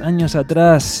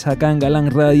atrás acá en Galán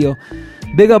Radio.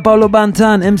 Venga Paulo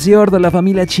Bantan, MC Order, la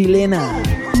familia chilena.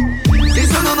 Si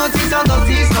son uno, si son dos,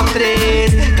 si son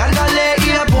tres, cárgale y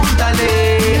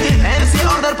apúntale. MC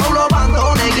Order, Paulo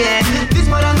Bandone again,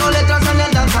 disparando letras en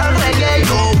el danzar reggae.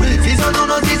 Yo, si son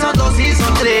uno, si son dos, si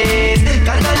son tres,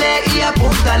 cárgale y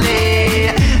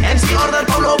apúntale. MC Order,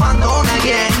 Paulo Bandone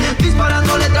again,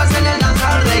 disparando letras en el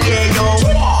danzar reggae. Yo,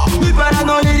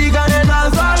 disparando lírica en el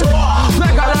danzar,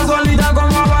 me cala solita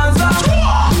como avanza.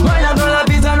 Bailando la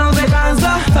pista no se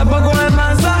cansa, tampoco es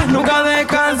mansa, nunca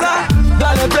descansa.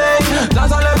 Dale play,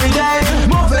 danzale everyday,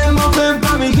 move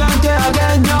pa' mi gente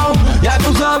again, yo. Ya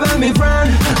tú sabes mi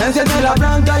friend, enciende la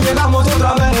planta y llegamos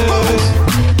otra vez.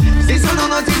 Si son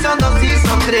uno, si son dos, si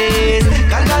son tres,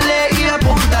 cárgale y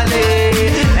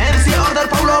apúntale. MC Order,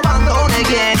 Paulo Bandone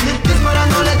again,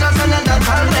 disparando letras en el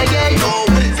danzar reggae. Yo,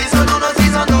 si son uno, si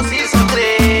son dos, si son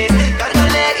tres,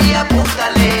 cárgale y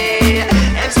apúntale.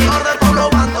 MC Order, Paulo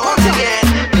Bandone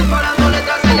again, disparando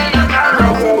letras en el danzar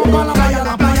reggae. La playa,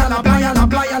 la playa, la playa, la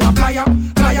playa,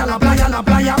 playa, la playa, la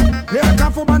playa. El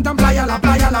Cafu Bantan playa, la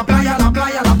playa, la playa, la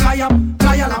playa, la playa,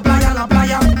 playa, la playa, la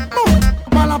playa.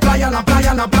 Va la playa, la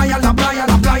playa, la playa, la playa,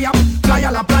 la playa,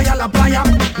 playa, la playa, la playa.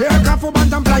 El Cafu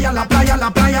Bantan playa, la playa,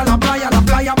 la playa, la playa, la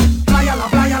playa, playa, la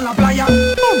playa, la playa.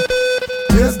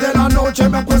 Desde la noche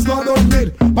me acuesto a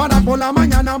dormir para por la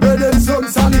mañana ver el sol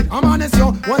salir.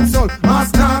 Amaneció buen sol,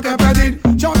 más nada que pedir.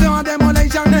 Yo te a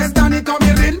Demolition, están y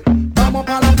Tommy Reel. Vamos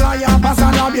para la playa,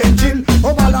 pasarla bien chill.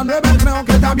 O para la 9 creo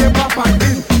que también va a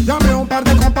partir. Llamé un par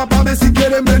de compas para ver si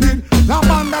quieren venir. La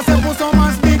banda se puso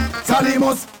más big,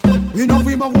 salimos y nos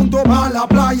fuimos juntos para la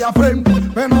playa,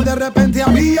 friend. Pero de repente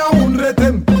había un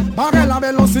retén. Pagué la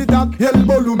velocidad y el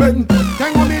volumen.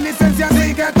 Tengo mi licencia,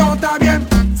 así que todo está bien.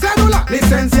 Cédula,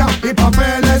 licencia y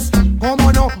papeles.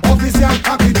 Como no, oficial,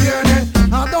 aquí tiene.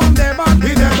 ¿A dónde van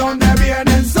y de dónde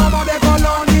vienen? Somos de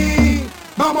Coloni.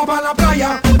 Vamos para la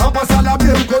playa, a pasarla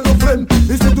bien con los friends.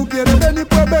 Y si tú quieres venir,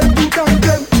 pues ven tú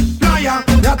también. Playa,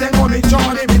 ya tengo mi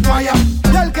chon y mi toalla.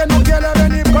 Y el que no quiere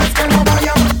venir, pues que no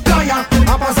vaya. Playa,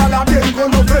 a pasarla bien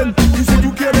con los friends. Y si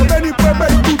tú quieres venir, pues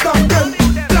ven tú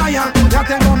también. Playa, ya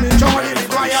tengo mi chon y mi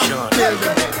toalla.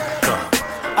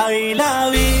 Ahí la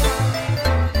vi,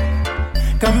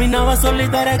 caminaba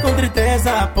solitaria con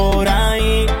tristeza por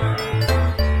ahí.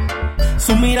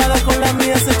 Su mirada con la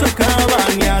mía se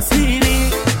chocaban y así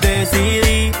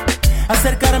decidí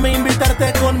acercarme e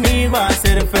invitarte conmigo a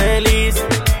ser feliz.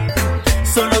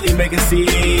 Solo dime que sí.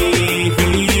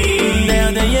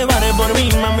 Déjate llevar por mí,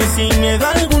 mami, sin miedo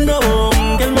alguno.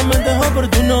 Que el momento es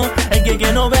oportuno, el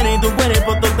que no ver en tu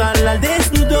cuerpo total al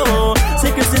desnudo.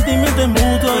 Sé que el sentimiento es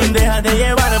mutuo. Déjate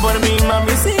llevar por mí,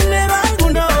 mami, sin miedo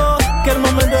alguno. Que el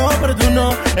momento es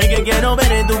oportuno, el que quiero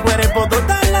ver en tu cuerpo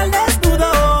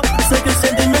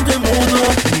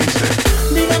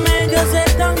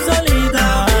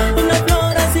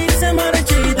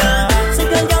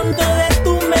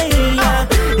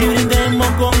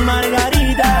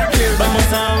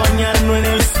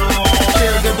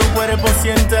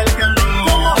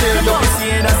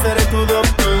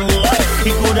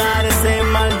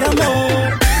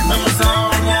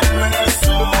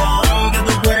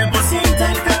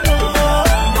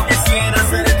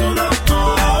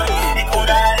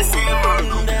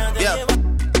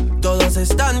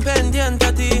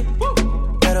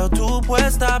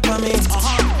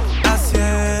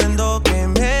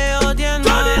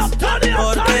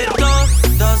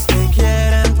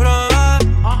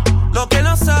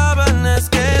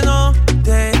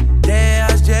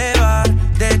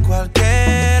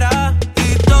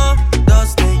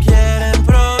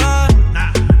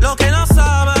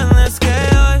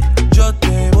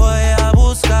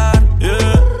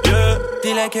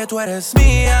Dile que tú eres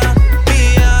mía,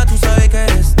 mía, tú sabes que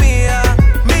eres mía,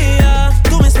 mía.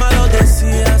 Tú misma lo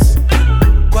decías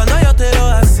cuando yo te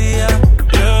lo hacía.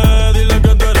 Yeah, dile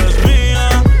que tú eres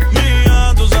mía,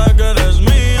 mía, tú sabes que eres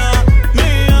mía,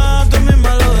 mía. Tú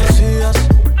misma lo decías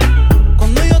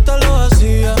cuando yo te lo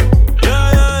hacía.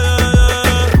 Yeah, yeah, yeah,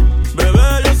 yeah.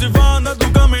 Bebé, yo soy fan de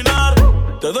tu caminar.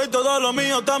 Te doy todo lo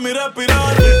mío hasta mi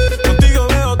respirar. Contigo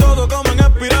veo todo como en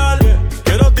espiral.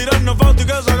 Quiero tirarnos fotos y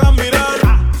que se hagan mirar.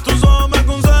 Tus ojos me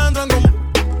concentran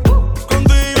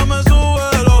contigo me sube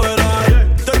el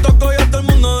overall. Te toco y hasta el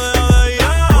mundo deja de ir.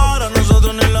 A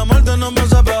nosotros ni la muerte nos va a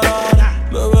separar.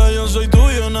 Bebé, yo soy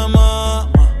tuyo nada más.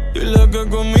 Dile que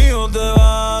conmigo te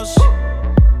vas.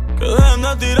 Que dejen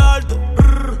de tirarte.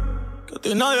 Que a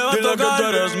ti nadie va a tocar. Dile que tú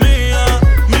eres mía,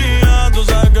 mía. Tú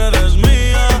sabes que eres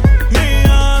mía,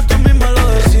 mía. Tú misma lo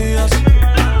decías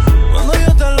cuando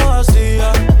yo te lo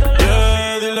hacía.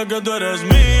 Yeah, dile que tú eres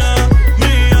mía,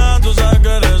 mía. Tú sabes que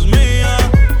eres mía,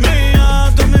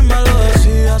 mía. Tú misma lo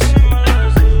decías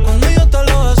cuando yo te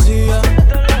lo hacía.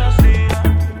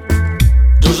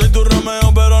 Yo soy tu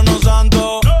Romeo pero no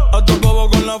santo. A tu bobo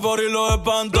con la for y los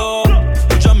espanto.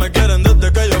 Muchas me quieren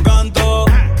desde que yo canto,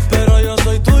 pero yo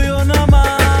soy tuyo nada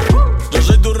más. Yo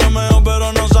soy tu Romeo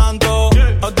pero no santo.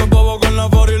 A tu bobo con la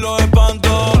for y los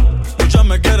espanto. Muchas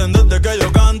me quieren desde que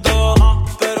yo canto,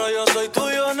 pero yo soy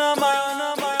tuyo nada más.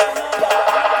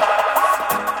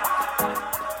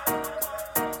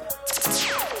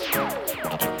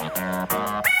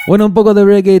 Bueno, un poco de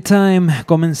reggae time,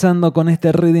 comenzando con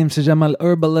este rhythm, se llama el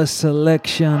Herbalist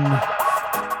Selection.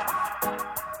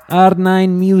 R9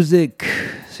 Music,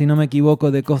 si no me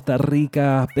equivoco, de Costa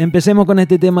Rica. Empecemos con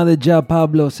este tema de Ja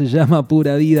Pablo, se llama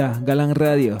Pura Vida, Galán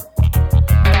Radio.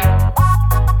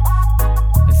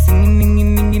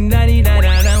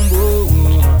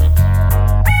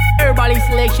 Herbalist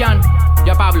Selection,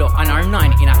 Ja Pablo and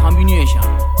R9 in a combination.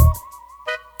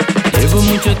 Llevo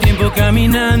mucho tiempo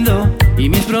caminando y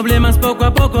mis problemas poco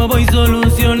a poco voy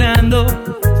solucionando.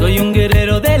 Soy un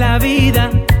guerrero de la vida,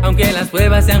 aunque las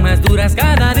pruebas sean más duras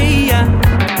cada día.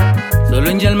 Solo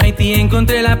en Yalmaití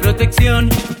encontré la protección.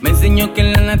 Me enseñó que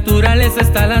en la naturaleza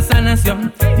está la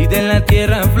sanación y de la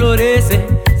tierra florece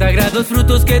sagrados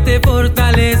frutos que te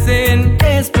fortalecen.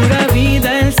 Es pura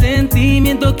vida el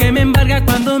sentimiento que me embarga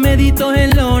cuando medito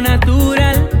en lo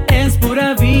natural. Es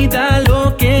pura vida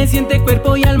lo que siente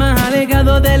cuerpo y alma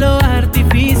alejado de lo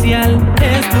artificial.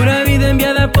 Es pura vida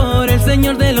enviada por el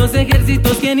Señor de los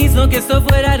ejércitos, quien hizo que esto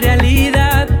fuera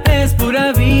realidad. Es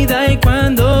pura vida y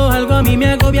cuando algo a mí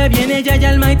me agobia viene ya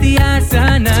Almighty a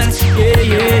sanar. Yeah,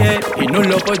 yeah. Y no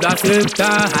lo puedo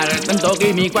aceptar. Tanto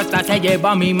químico hasta se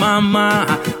lleva mi mamá.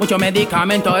 Mucho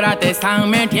medicamento ahora te están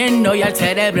metiendo y al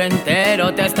cerebro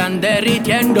entero te están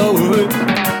derritiendo.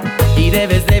 Y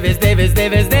debes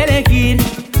de elegir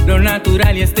lo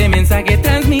natural y este mensaje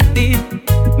transmitir.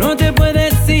 No te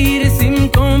puedes ir sin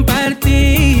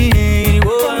compartir.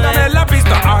 Póngame la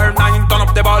pista R9, turn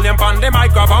up the volume on the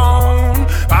microphone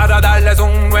para darles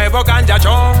un nuevo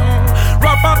canchachón.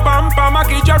 Rapa pam pam,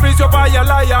 aquí Jarvis, your fire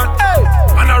lion, hey,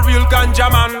 and a real ganja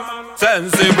man.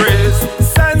 Sensi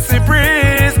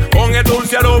breeze, con el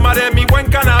dulce aroma de mi buen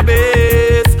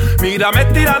cannabis. Mírame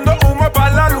tirando humo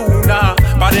para la luna.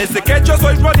 Parece que yo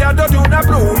soy rodeado de una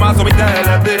pluma. So me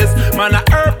tell this, man a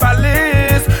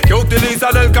herbalist que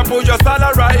utiliza del capullo hasta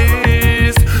la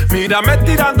raíz. Mírame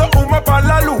tirando humo para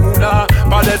la luna.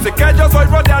 Parece que yo soy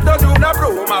rodeado de una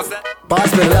pluma.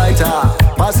 Pásame el lighter,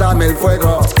 pásame el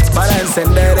fuego para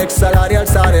encender, exhalar y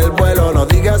alzar el vuelo. No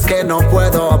digas que no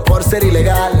puedo por ser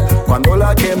ilegal cuando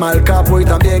la quema el capo y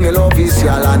también el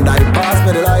oficial. Anda y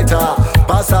pásame el lighter,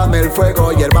 pásame el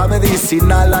fuego. Hierba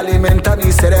medicinal alimenta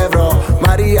mi cerebro.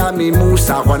 María mi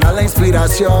musa, Juana la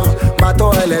inspiración.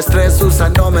 Mato el estrés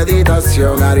usando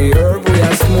meditación. At the herb we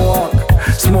a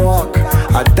smoke.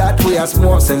 At that we a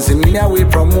smoke. Sensimilia we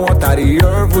promote. At the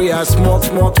herb we a smoke.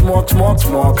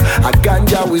 At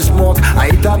ganja we smoke.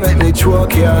 Ahí también me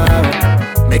choke, yeah.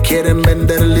 Me quieren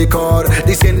vender licor,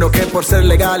 diciendo que por ser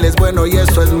legal es bueno y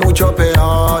eso es mucho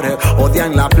peor.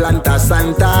 Odian la planta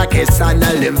santa que sana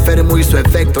al enfermo y su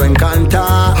efecto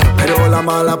encanta. Pero la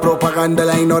mala propaganda,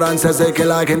 la ignorancia hace que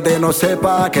la gente no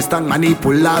sepa que están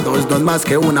manipulados. No es más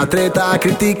que una treta,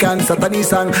 critican,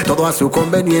 satanizan todo a su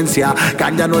conveniencia.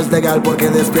 Ganja no es legal porque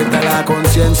despierta la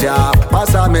conciencia.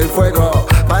 Pásame el fuego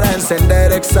para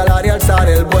encender, exhalar y alzar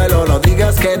el vuelo. No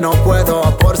digas que no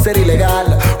puedo por ser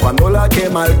ilegal cuando la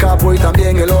quema el capo y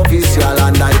también el oficial.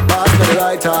 Anda y pásame el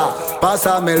lighter,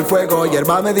 pásame el fuego.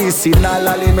 Hierba medicinal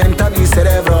alimenta mi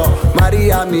cerebro.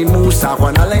 María mi musa,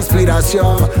 Juana la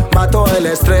inspiración. Mato el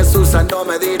estrés usando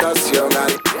meditación.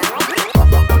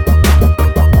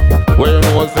 Well, you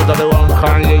know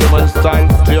Kanye, human style,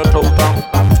 straight out of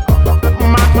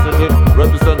Mac City,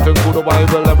 representing good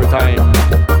Bible every time.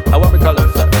 I want me to tell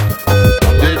them, sir.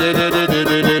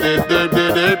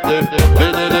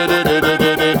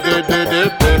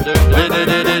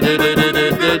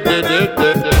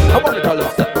 I want me to tell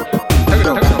them, sir.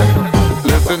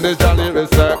 Listen, this Johnny is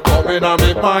coming on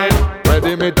me mind.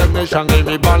 Ready, me technician, give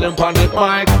me volume on the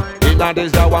mic. Inna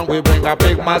this the one we bring a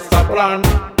big master plan.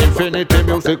 Infinity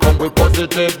music come with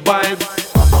positive vibes.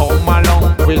 Come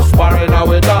along, whisper in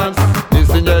our dance.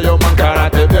 Listen, yeah, your man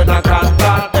karate, then I can't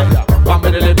dance.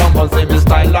 Family live on for same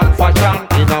style and fashion.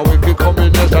 In a wicked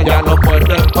combination, ya no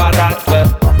pueden pararse.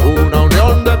 Una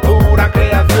unión de pura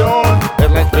creación.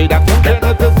 Es la inspiración que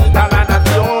necesita la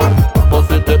nación.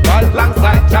 Positive vibes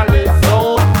alongside Charlie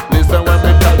Soul. Listen when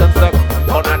we tell them, step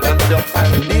on attention.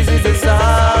 This is the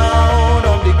sound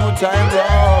of the good time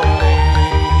rolling.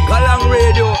 Galang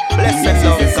Radio, blessed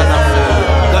love,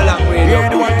 Galang Radio. Yeah,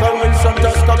 the one called Wilson,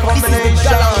 just a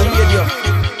combination.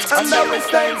 Under we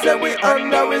style, say we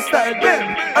under we style, babe.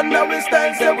 Under we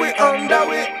style, say we under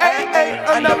we, hey, hey.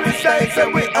 Under we style, say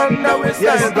we under we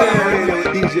style, babe.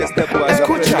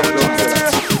 Escucha.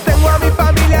 Tengo a mi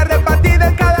familia repartida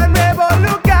en cada nuevo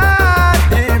lugar.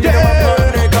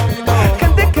 Yeah.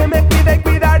 Gente que me cuida y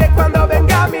cuidaré cuando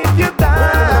venga a mi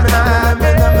ciudad.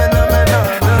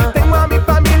 Tengo a mi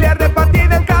familia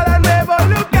repartida en cada nuevo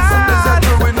lugar.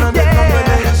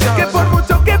 Yeah. Que por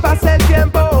mucho que pase el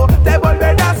tiempo te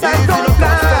volverás a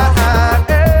encontrar.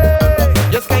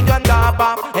 Y es que yo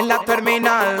andaba en la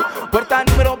terminal, puerta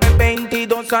número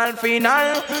 22 al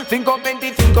final.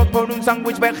 5.25 por un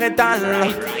sándwich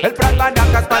vegetal. El Prat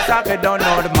Barajas pasajero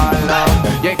normal.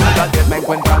 Llegando al 10 me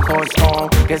encuentro a Costco,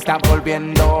 que está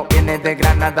volviendo. Viene de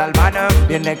Granada al Habana,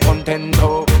 viene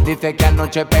contento. Dice que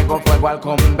anoche pegó fuego al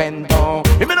convento.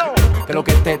 Dímelo, que lo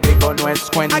que te digo no es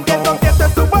cuento. Aquí en concierto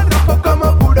estuvo el rojo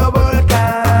como puro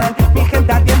volcán. Mi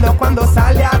gente ardiendo cuando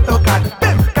sale a tocar.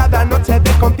 Cada noche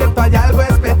de concierto hay algo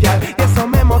especial. Y eso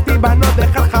me motiva a no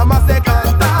dejar jamás de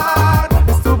cantar.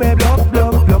 Estuve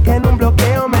bloque en un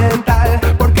bloqueo mental.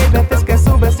 Porque hay veces que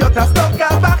subes y otras toca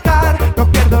bajar. No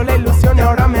pierdo la ilusión y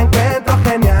ahora me encuentro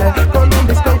genial. Con un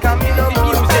disco en camino,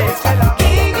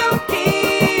 King of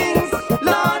Kings,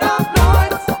 Lord of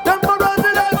Lords,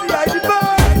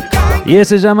 Y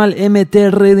ese se llama el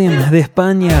MT Rhythm de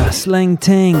España, Slang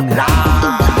Tang.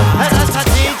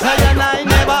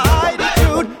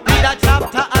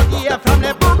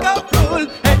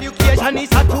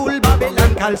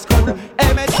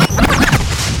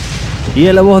 Y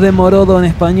en la voz de Morodo en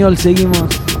español seguimos.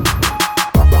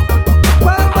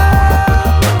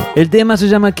 El tema se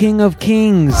llama King of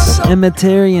Kings,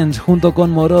 MTarians junto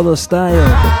con Morodo Style.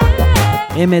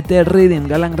 MT Rhythm,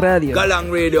 Galang Radio.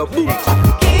 Galang Radio.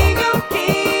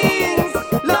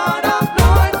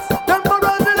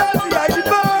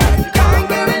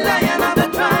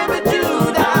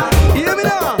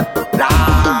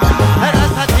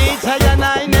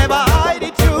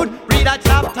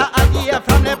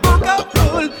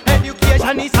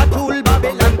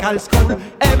 School,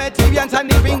 Emetarians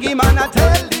and the Bingy man, I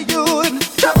tell the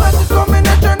youth. The best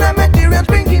combination, Emetarians,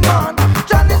 Bingy man.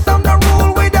 Johnny sound the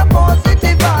rule with a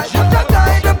positive vibe. The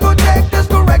guide and protect us,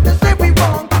 correct us if we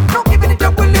wrong. No giving it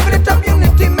up, we living it up,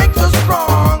 unity makes us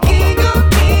strong. King of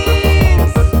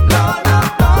Kings, Lord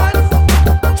of Lords,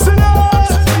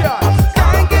 Celestial,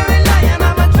 conquering lion,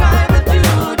 I'm a tribe of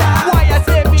Judah. Why I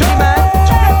say Bingy man?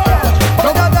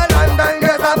 Look at the land and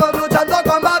get up a boot and talk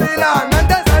on Babylon.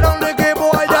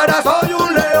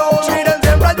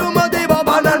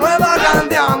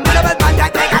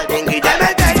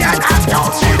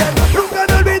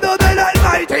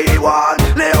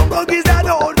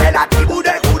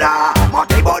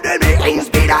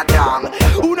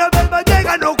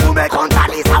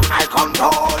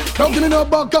 Don't give me no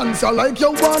back answer like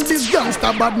you want this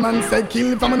gangster. Bad man say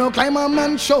kill if I'm no climb a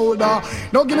man's shoulder.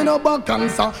 Don't give me no back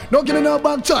answer. Don't give me no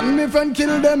back chan. Me friend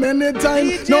kill them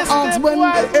anytime. No ask when.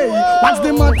 Hey, what's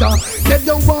the matter? Get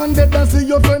your one dead and see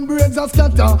your friend braids a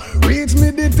scatter. Reach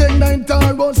me the 10-9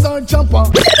 tar go start chopper.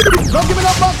 Don't give me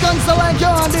no back answer like you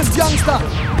want this gangster.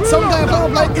 Sometimes I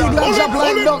hope like eagle and drop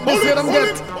like duck. This way them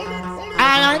get.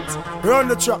 Alright, run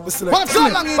the track, we select. What's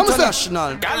Galang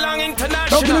International? Galang International.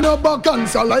 Don't give me no back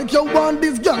answer like you want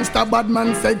this gangster. Bad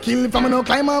man say kill if I'm no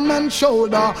climb a man's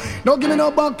shoulder. Don't give me no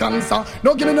back answer.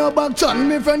 Don't give me no back chan.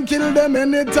 Me friend kill them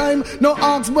anytime. No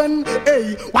ask when.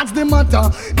 Hey, what's the matter?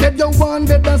 Get your one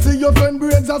dead and see your friend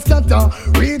braids a scatter.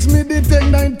 Reach me the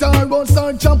 10-9 tar go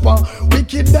start chopper.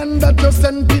 Wicked then that you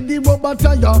send to the rubber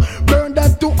tire. Burn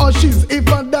that to ashes if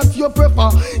that you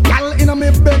prefer. Gal in a me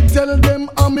bed tell them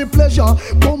I'm me pleasure.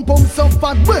 Pump so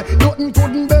fat, well, say nothing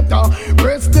couldn't better.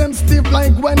 Breast them stiff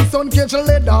like when sun catch a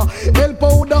leather. Help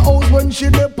out the house when she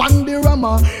dip on the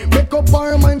rammer. Make up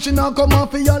her mind, she not come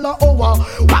off for y'all a hour.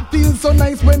 What feels so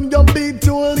nice when you beat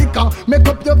to liquor? Make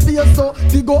up your face so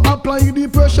she go apply the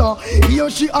pressure. He or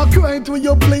she a crying to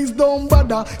your place, don't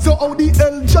bother. So how the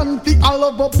hell John fi all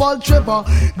over Paul Trevor?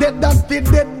 Dead that fit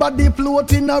dead body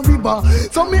float in a river.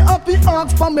 So me happy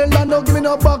ask Pamela, no give me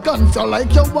no back answer.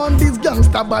 Like you want this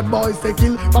gangster bad boys to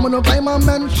kill from no climb a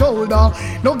man's shoulder.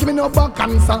 No give me no back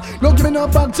answer, no give me no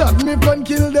back chat. Me can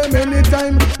kill them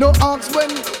anytime, no ask when.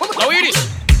 Now hear this.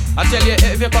 I tell you,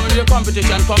 if you come in your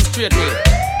competition, come straight way.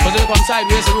 Cause if you come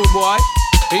sideways, rude boy,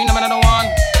 you ain't never another one.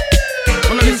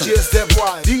 DJ Step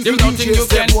Wide. There's nothing you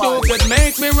can do that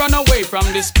make me run away from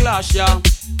this clash, yeah.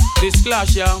 This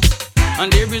clash, yeah.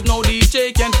 And there is no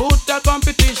DJ can put a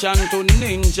competition to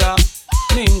Ninja.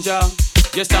 Ninja.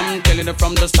 Yes, I'm telling you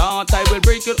from the start, I will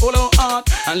break it all out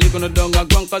and live on the dung a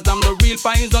ground, cause I'm the real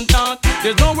poison tart.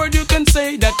 There's no word you can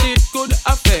say that it could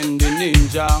offend the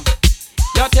Ninja.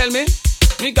 You tell me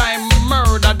guy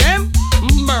murder them.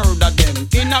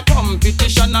 In a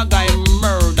competition, a guy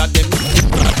murder them.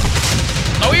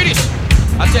 Now hear this.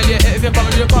 I tell you, if you come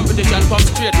to your competition, come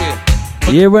straight way.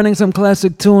 Yeah, running some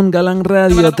classic tune, Galang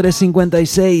Radio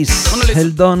 356,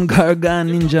 el Don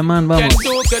Gargan Ninja Man, vamos.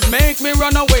 Could make me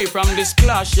run away from this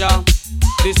clash, yeah.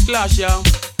 This clash, yeah.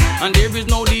 And there is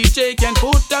no DJ can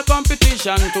put a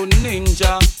competition to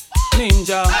Ninja.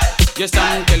 Ninja. Yes,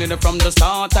 I'm telling you from the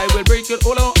start, I will break it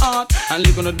all out and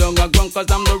live on the dung a ground, cause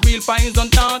I'm the real poison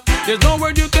tart. There's no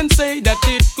word you can say that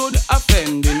it could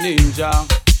offend the Ninja.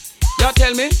 You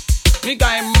tell me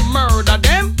guy murder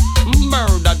them.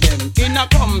 In a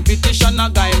competition, a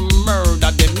guy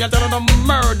murder them. You tell them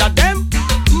murder them.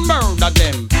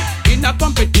 In a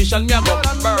competition, me a go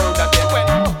murder them.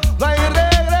 No hay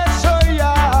regreso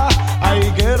ya,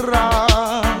 hay guerra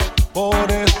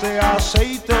por ese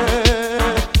aceite,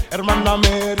 hermano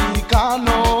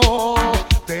americano,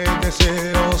 te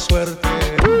deseo suerte.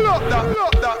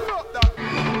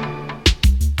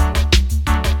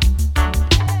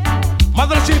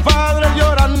 Madres y padres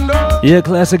llorando. Y el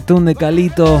classic tune de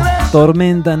Calito,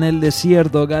 Tormenta en el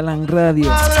desierto, Galang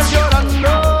Radio.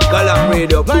 Galang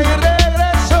Radio. No hay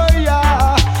regreso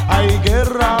ya, hay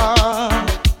guerra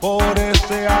por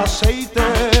ese aceite,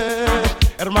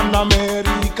 hermano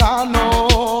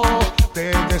americano,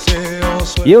 te deseo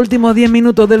suerte. Y últimos 10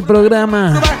 minutos del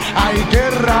programa. Hay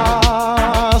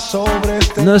guerra sobre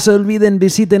este. No se olviden,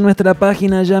 visiten nuestra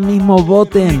página ya mismo,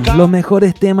 voten los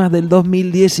mejores temas del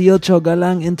 2018,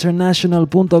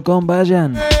 galanginternational.com,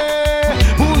 vayan.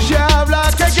 Bush habla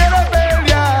que quiere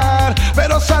pelear,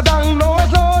 pero Satán no es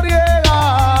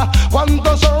Noriega.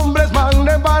 ¿Cuántos hombres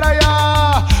manden para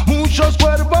allá? Muchos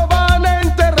cuerpos van a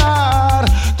enterrar.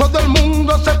 Todo el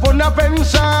mundo se pone a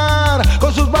pensar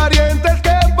con sus parientes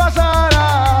qué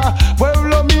pasará.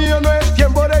 Pueblo mío, no es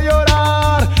tiempo de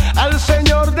llorar, al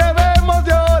Señor debemos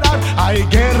de orar. Hay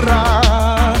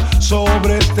guerra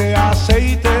sobre este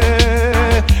aceite,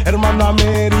 hermano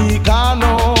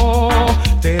americano,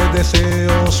 te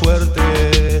deseo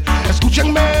suerte.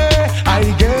 Escúchenme,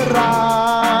 hay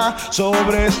guerra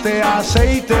sobre este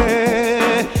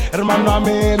aceite, hermano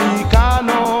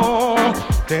americano,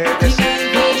 te deseo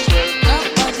suerte.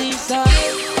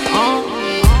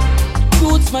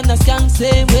 Roots man a skank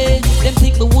same way. Them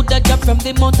think me woulda drop from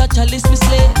the mount of chalice me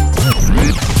slay.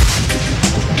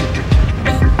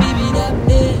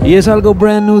 Y es algo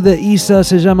brand new de Isa,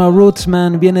 se llama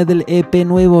Rootsman, viene del EP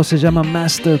nuevo, se llama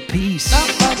Masterpiece.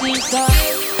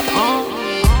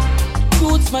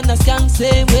 Roots man a skank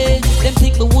same way. Them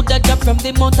think me woulda drop from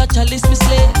the mount of chalice me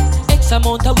slay. X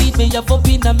amount of weed me have up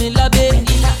inna me lobby.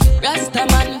 Rasta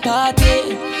man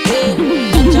party, hey.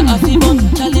 Ganja a fi bun,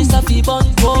 chalice a fi bun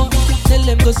for. Tell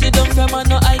them go sit down from a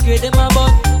no high grade them a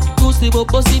bun. Two sleep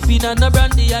up a sipping and a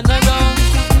brandy and a rum.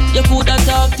 You coulda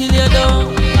talk till you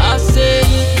done. I say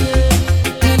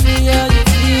it. Tell me how you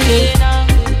feeling.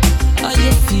 How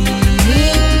you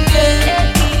feeling?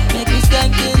 Yeah. Make me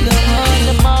stand in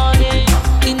the morning.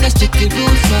 In the strictly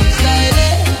roots man style.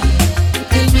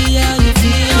 Tell me how you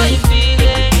feeling.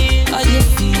 How you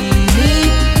feeling?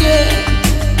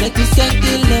 Yeah. Make me stand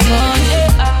in the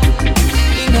morning.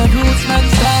 In the roots man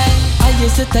style. I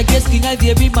set a guest king, I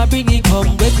vary my bring it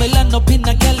home. When me land up in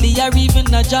a Cali or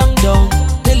even a jam down.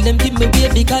 Tell them give me way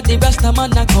because the Rasta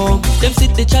man a come. Them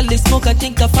sit the chalice smoke, I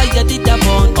think a fire did a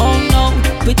burn. Oh no,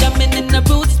 we jamming in the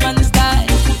roots man style.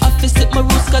 I feel sit my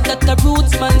roots cause that the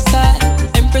roots man style.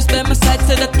 Empress by my side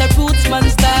say that the roots man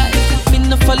style. Me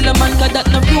no follow man cause that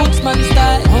the roots man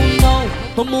style. Oh no.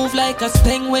 But move like a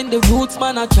sting when the roots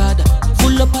man a chad.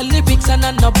 Full up of lyrics and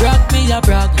I no brag, me a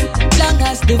brag. Long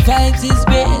as the vibes is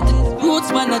red,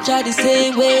 roots man a chad the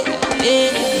same way.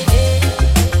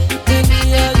 Tell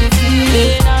me how you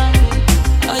feeling,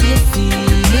 how you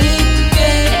feeling,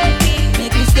 yeah.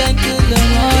 Make me stand till the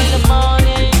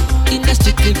morning, in the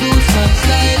strictly roots man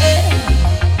style.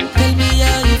 Tell me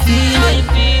how you feeling,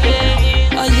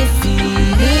 how you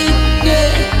feeling,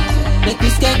 yeah. Make me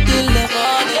stand till the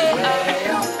morning.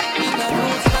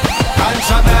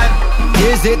 Contraband,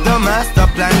 is it the master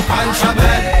plan?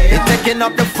 Contraband, it's taking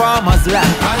up the farmer's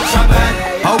land. Contraband,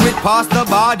 how it pass the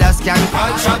border scan.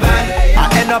 Contraband,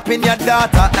 I end up in your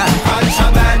data and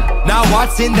contraband. Now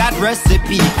what's in that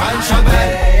recipe?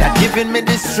 Contraband, that giving me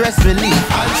this stress relief.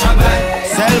 Contraband,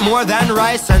 sell more than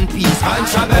rice and peas.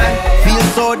 Contraband,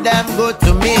 feels so damn good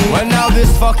to me. Well now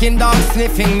this fucking dog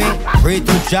sniffing me. Pray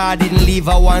to Jah didn't leave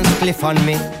a one spliff on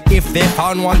me. If they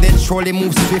found one they'd surely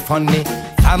move swift on me.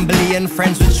 Family and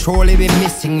friends would surely be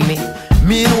missing me.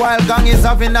 Meanwhile, gang is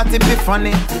having that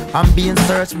epiphany. I'm being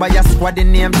searched by a squad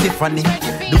named Tiffany.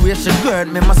 The way she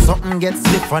gird me, my something gets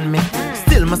stiff on me.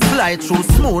 Still my slide through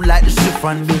smooth like the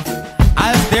chiffon be.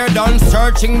 As they're done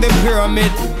searching the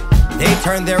pyramid, they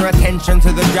turn their attention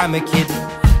to the Grammy Kid.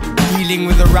 Dealing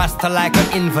with the Rasta like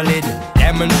an invalid,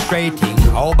 demonstrating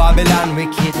how Babylon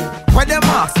wicked. Where them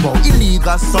ask about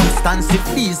illegal substance, if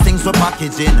these things were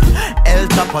packaging, El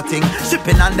Chapoting,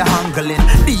 shipping and the handling.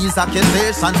 These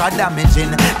accusations are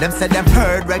damaging. Them said them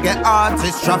heard reggae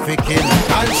artists trafficking.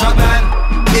 Contraband,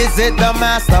 is it the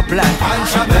master plan?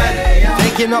 Contraband,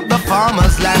 taking up the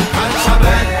farmer's land.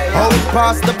 Contraband, how it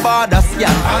past the border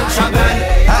scan.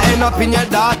 Contraband, I end up in your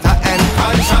data and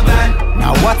contraband.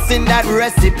 Now what's in that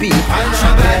recipe?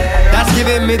 Contraband, that's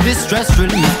giving me this stress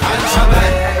relief.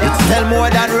 Contraband, it's sell more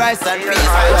than rice and peas.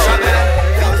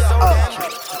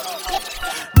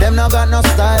 Them no got no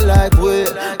style like we.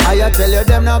 I tell you,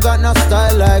 them no got no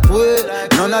style like we.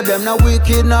 None of them no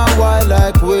wicked, no wild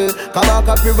like we.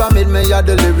 Kabaka pyramid, me ya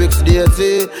the lyrics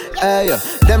deity. Hey,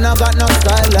 them no got no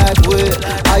style like we.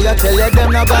 I tell you,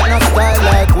 them no got no style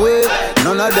like we.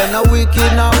 None of them no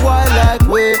wicked, no wild like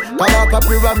we. Kabaka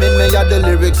pyramid, me ya the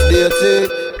lyrics deity.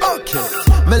 Okay.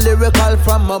 Me lyrical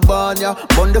from my barn, yeah.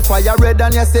 Burn the fire red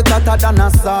and you sit hotter than a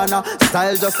sauna.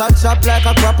 Style just a chop like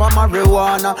a crop of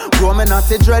marijuana. Grow me not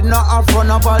a dread, not a front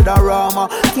of Valderrama.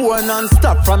 Tour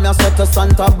non-stop from your to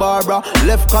Santa Barbara.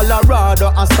 Left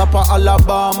Colorado and stop at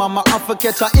Alabama. Ma have to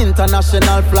catch a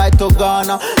international flight to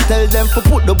Ghana. Tell them to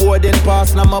put the boarding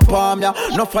pass na my palm, yeah.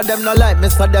 Enough for them no like me,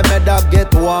 so them head up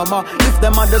get warmer. If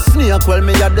them are the snake, well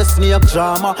me are the snake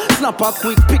drama. Snap a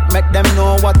quick pick, make them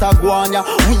know what I want, yeah.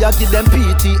 We a give them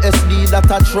PTSD, that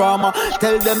a trauma.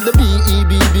 Tell them the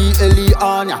BEBBLE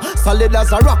on ya. Solid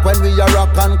as a rock when we a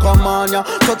rock and come on ya.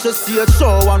 Touch a stage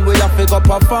show and we a figure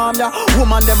perform ya.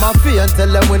 Woman them a fear and tell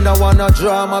them we no want no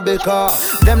drama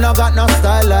because them no got no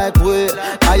style like we.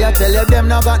 I tell you them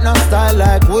no got no style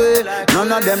like we.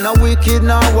 None of them no wicked,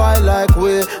 no wild like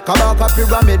we. Kabaka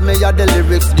pyramid, me ya the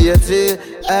lyrics deity.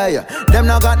 Hey, them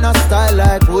no got no style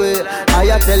like we.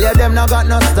 I tell you them no got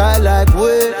no style like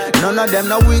we. None of them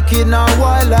no wicked, no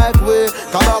wild like we.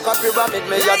 Kabaka pyramid,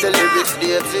 me ya the lyrics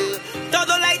deity.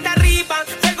 Todo light arriba,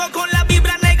 fuego con la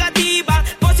vibra negativa.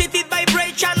 Positive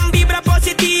vibration, vibra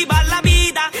positiva. La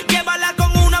vida, llévala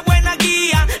con una buena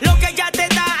guía. Lo que ya te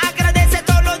da, agradece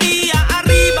todos los días.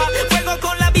 Arriba, fuego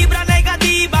con la vibra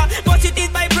negativa. Positive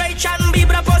vibration,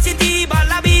 vibra positiva.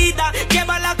 La vida,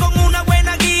 llévala con una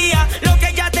buena guía. Lo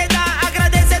que ya te da,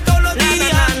 agradece todos los días.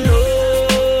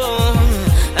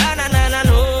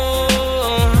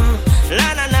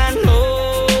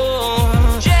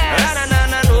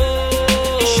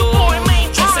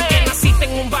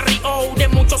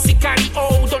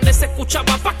 Donde se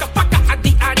escuchaba paca paca a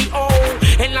diario,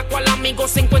 en la cual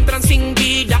amigos se encuentran sin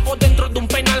vida o dentro de un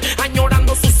penal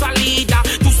añorando su salida.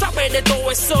 Tú sabes de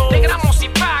todo eso, de gramos y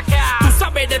paca. Tú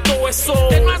sabes de todo eso,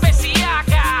 de 9 y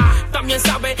acá. También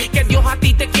sabes que Dios a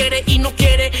ti te quiere y no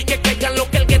quiere que caigan lo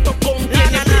que el gueto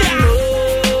contiene.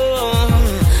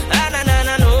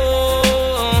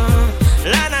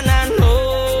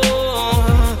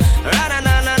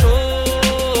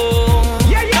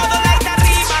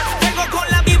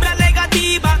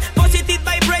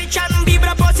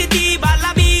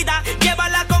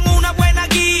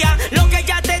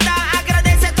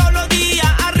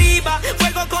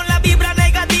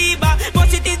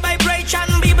 Positive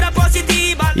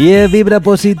Vibra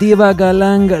Positiva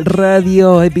Galang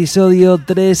Radio, episodio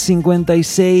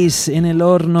 356 en el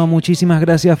horno. Muchísimas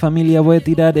gracias, familia. Voy a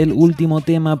tirar el último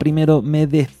tema. Primero me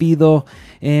despido.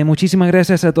 Muchísimas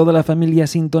gracias a toda la familia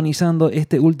sintonizando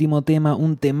este último tema.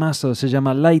 Un temazo, se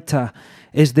llama Laita.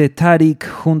 Es de Tariq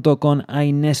junto con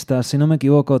Ainesta. Si no me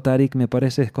equivoco, Tariq me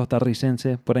parece es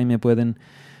costarricense. Por ahí me pueden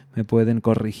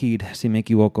corregir si me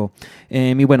equivoco.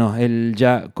 Y bueno, el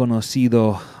ya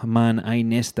conocido man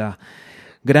Ainesta,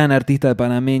 gran artista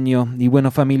panameño. Y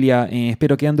bueno, familia,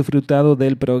 espero que hayan disfrutado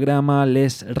del programa.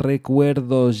 Les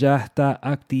recuerdo, ya está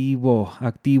activo,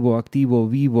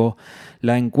 vivo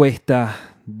la encuesta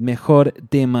Mejor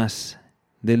Temas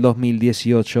del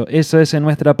 2018. Eso es en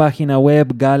nuestra página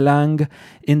web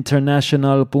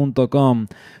galanginternational.com.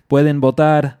 Pueden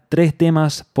votar 3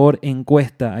 temas por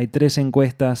encuesta. Hay 3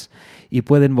 encuestas y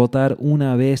pueden votar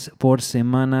una vez por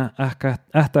semana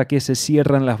hasta que se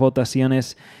cierran las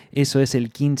votaciones. Eso es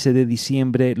el 15 de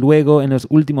diciembre. Luego, en los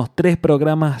últimos 3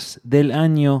 programas del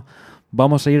año,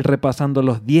 vamos a ir repasando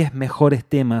los 10 mejores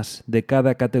temas de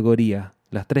cada categoría.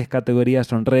 Las 3 categorías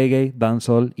son reggae,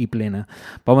 dancehall y plena.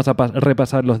 Vamos a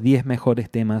repasar los 10 mejores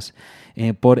temas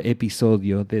por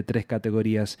episodio de 3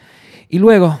 categorías. Y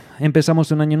luego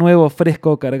empezamos un año nuevo,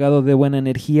 fresco, cargado de buena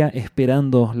energía,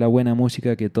 esperando la buena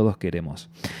música que todos queremos.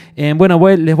 Bueno,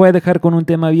 les voy a dejar con un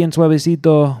tema bien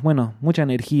suavecito, bueno, mucha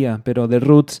energía, pero de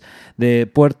Roots, de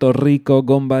Puerto Rico,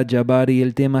 Gomba Jabari.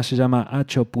 El tema se llama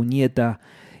Hacho Puñeta.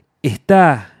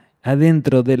 Está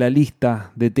adentro de la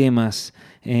lista de temas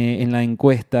en la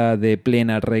encuesta de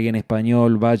Plena Reggae en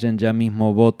Español. Vayan ya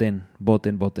mismo, voten.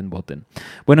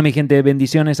 Bueno, mi gente,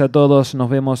 bendiciones a todos. Nos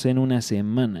vemos en una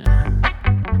semana.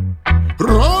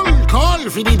 Roll call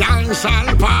for the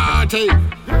dancehall party.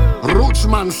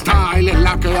 Rootsman style es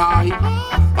la que hay.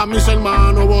 Pa' mis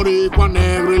hermanos boricua,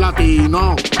 negro y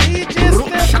latino.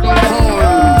 Roots and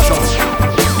culture.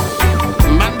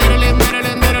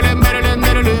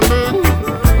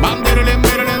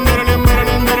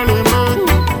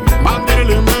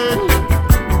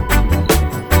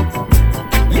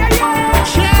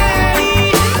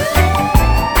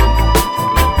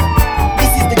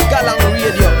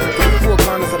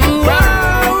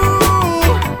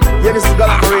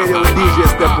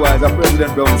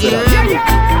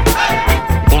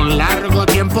 Un largo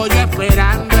tiempo yo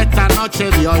esperando esta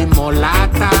noche de hoy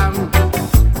molata.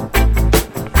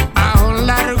 A un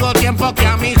largo tiempo que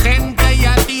a mi gente y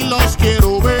a ti los quiero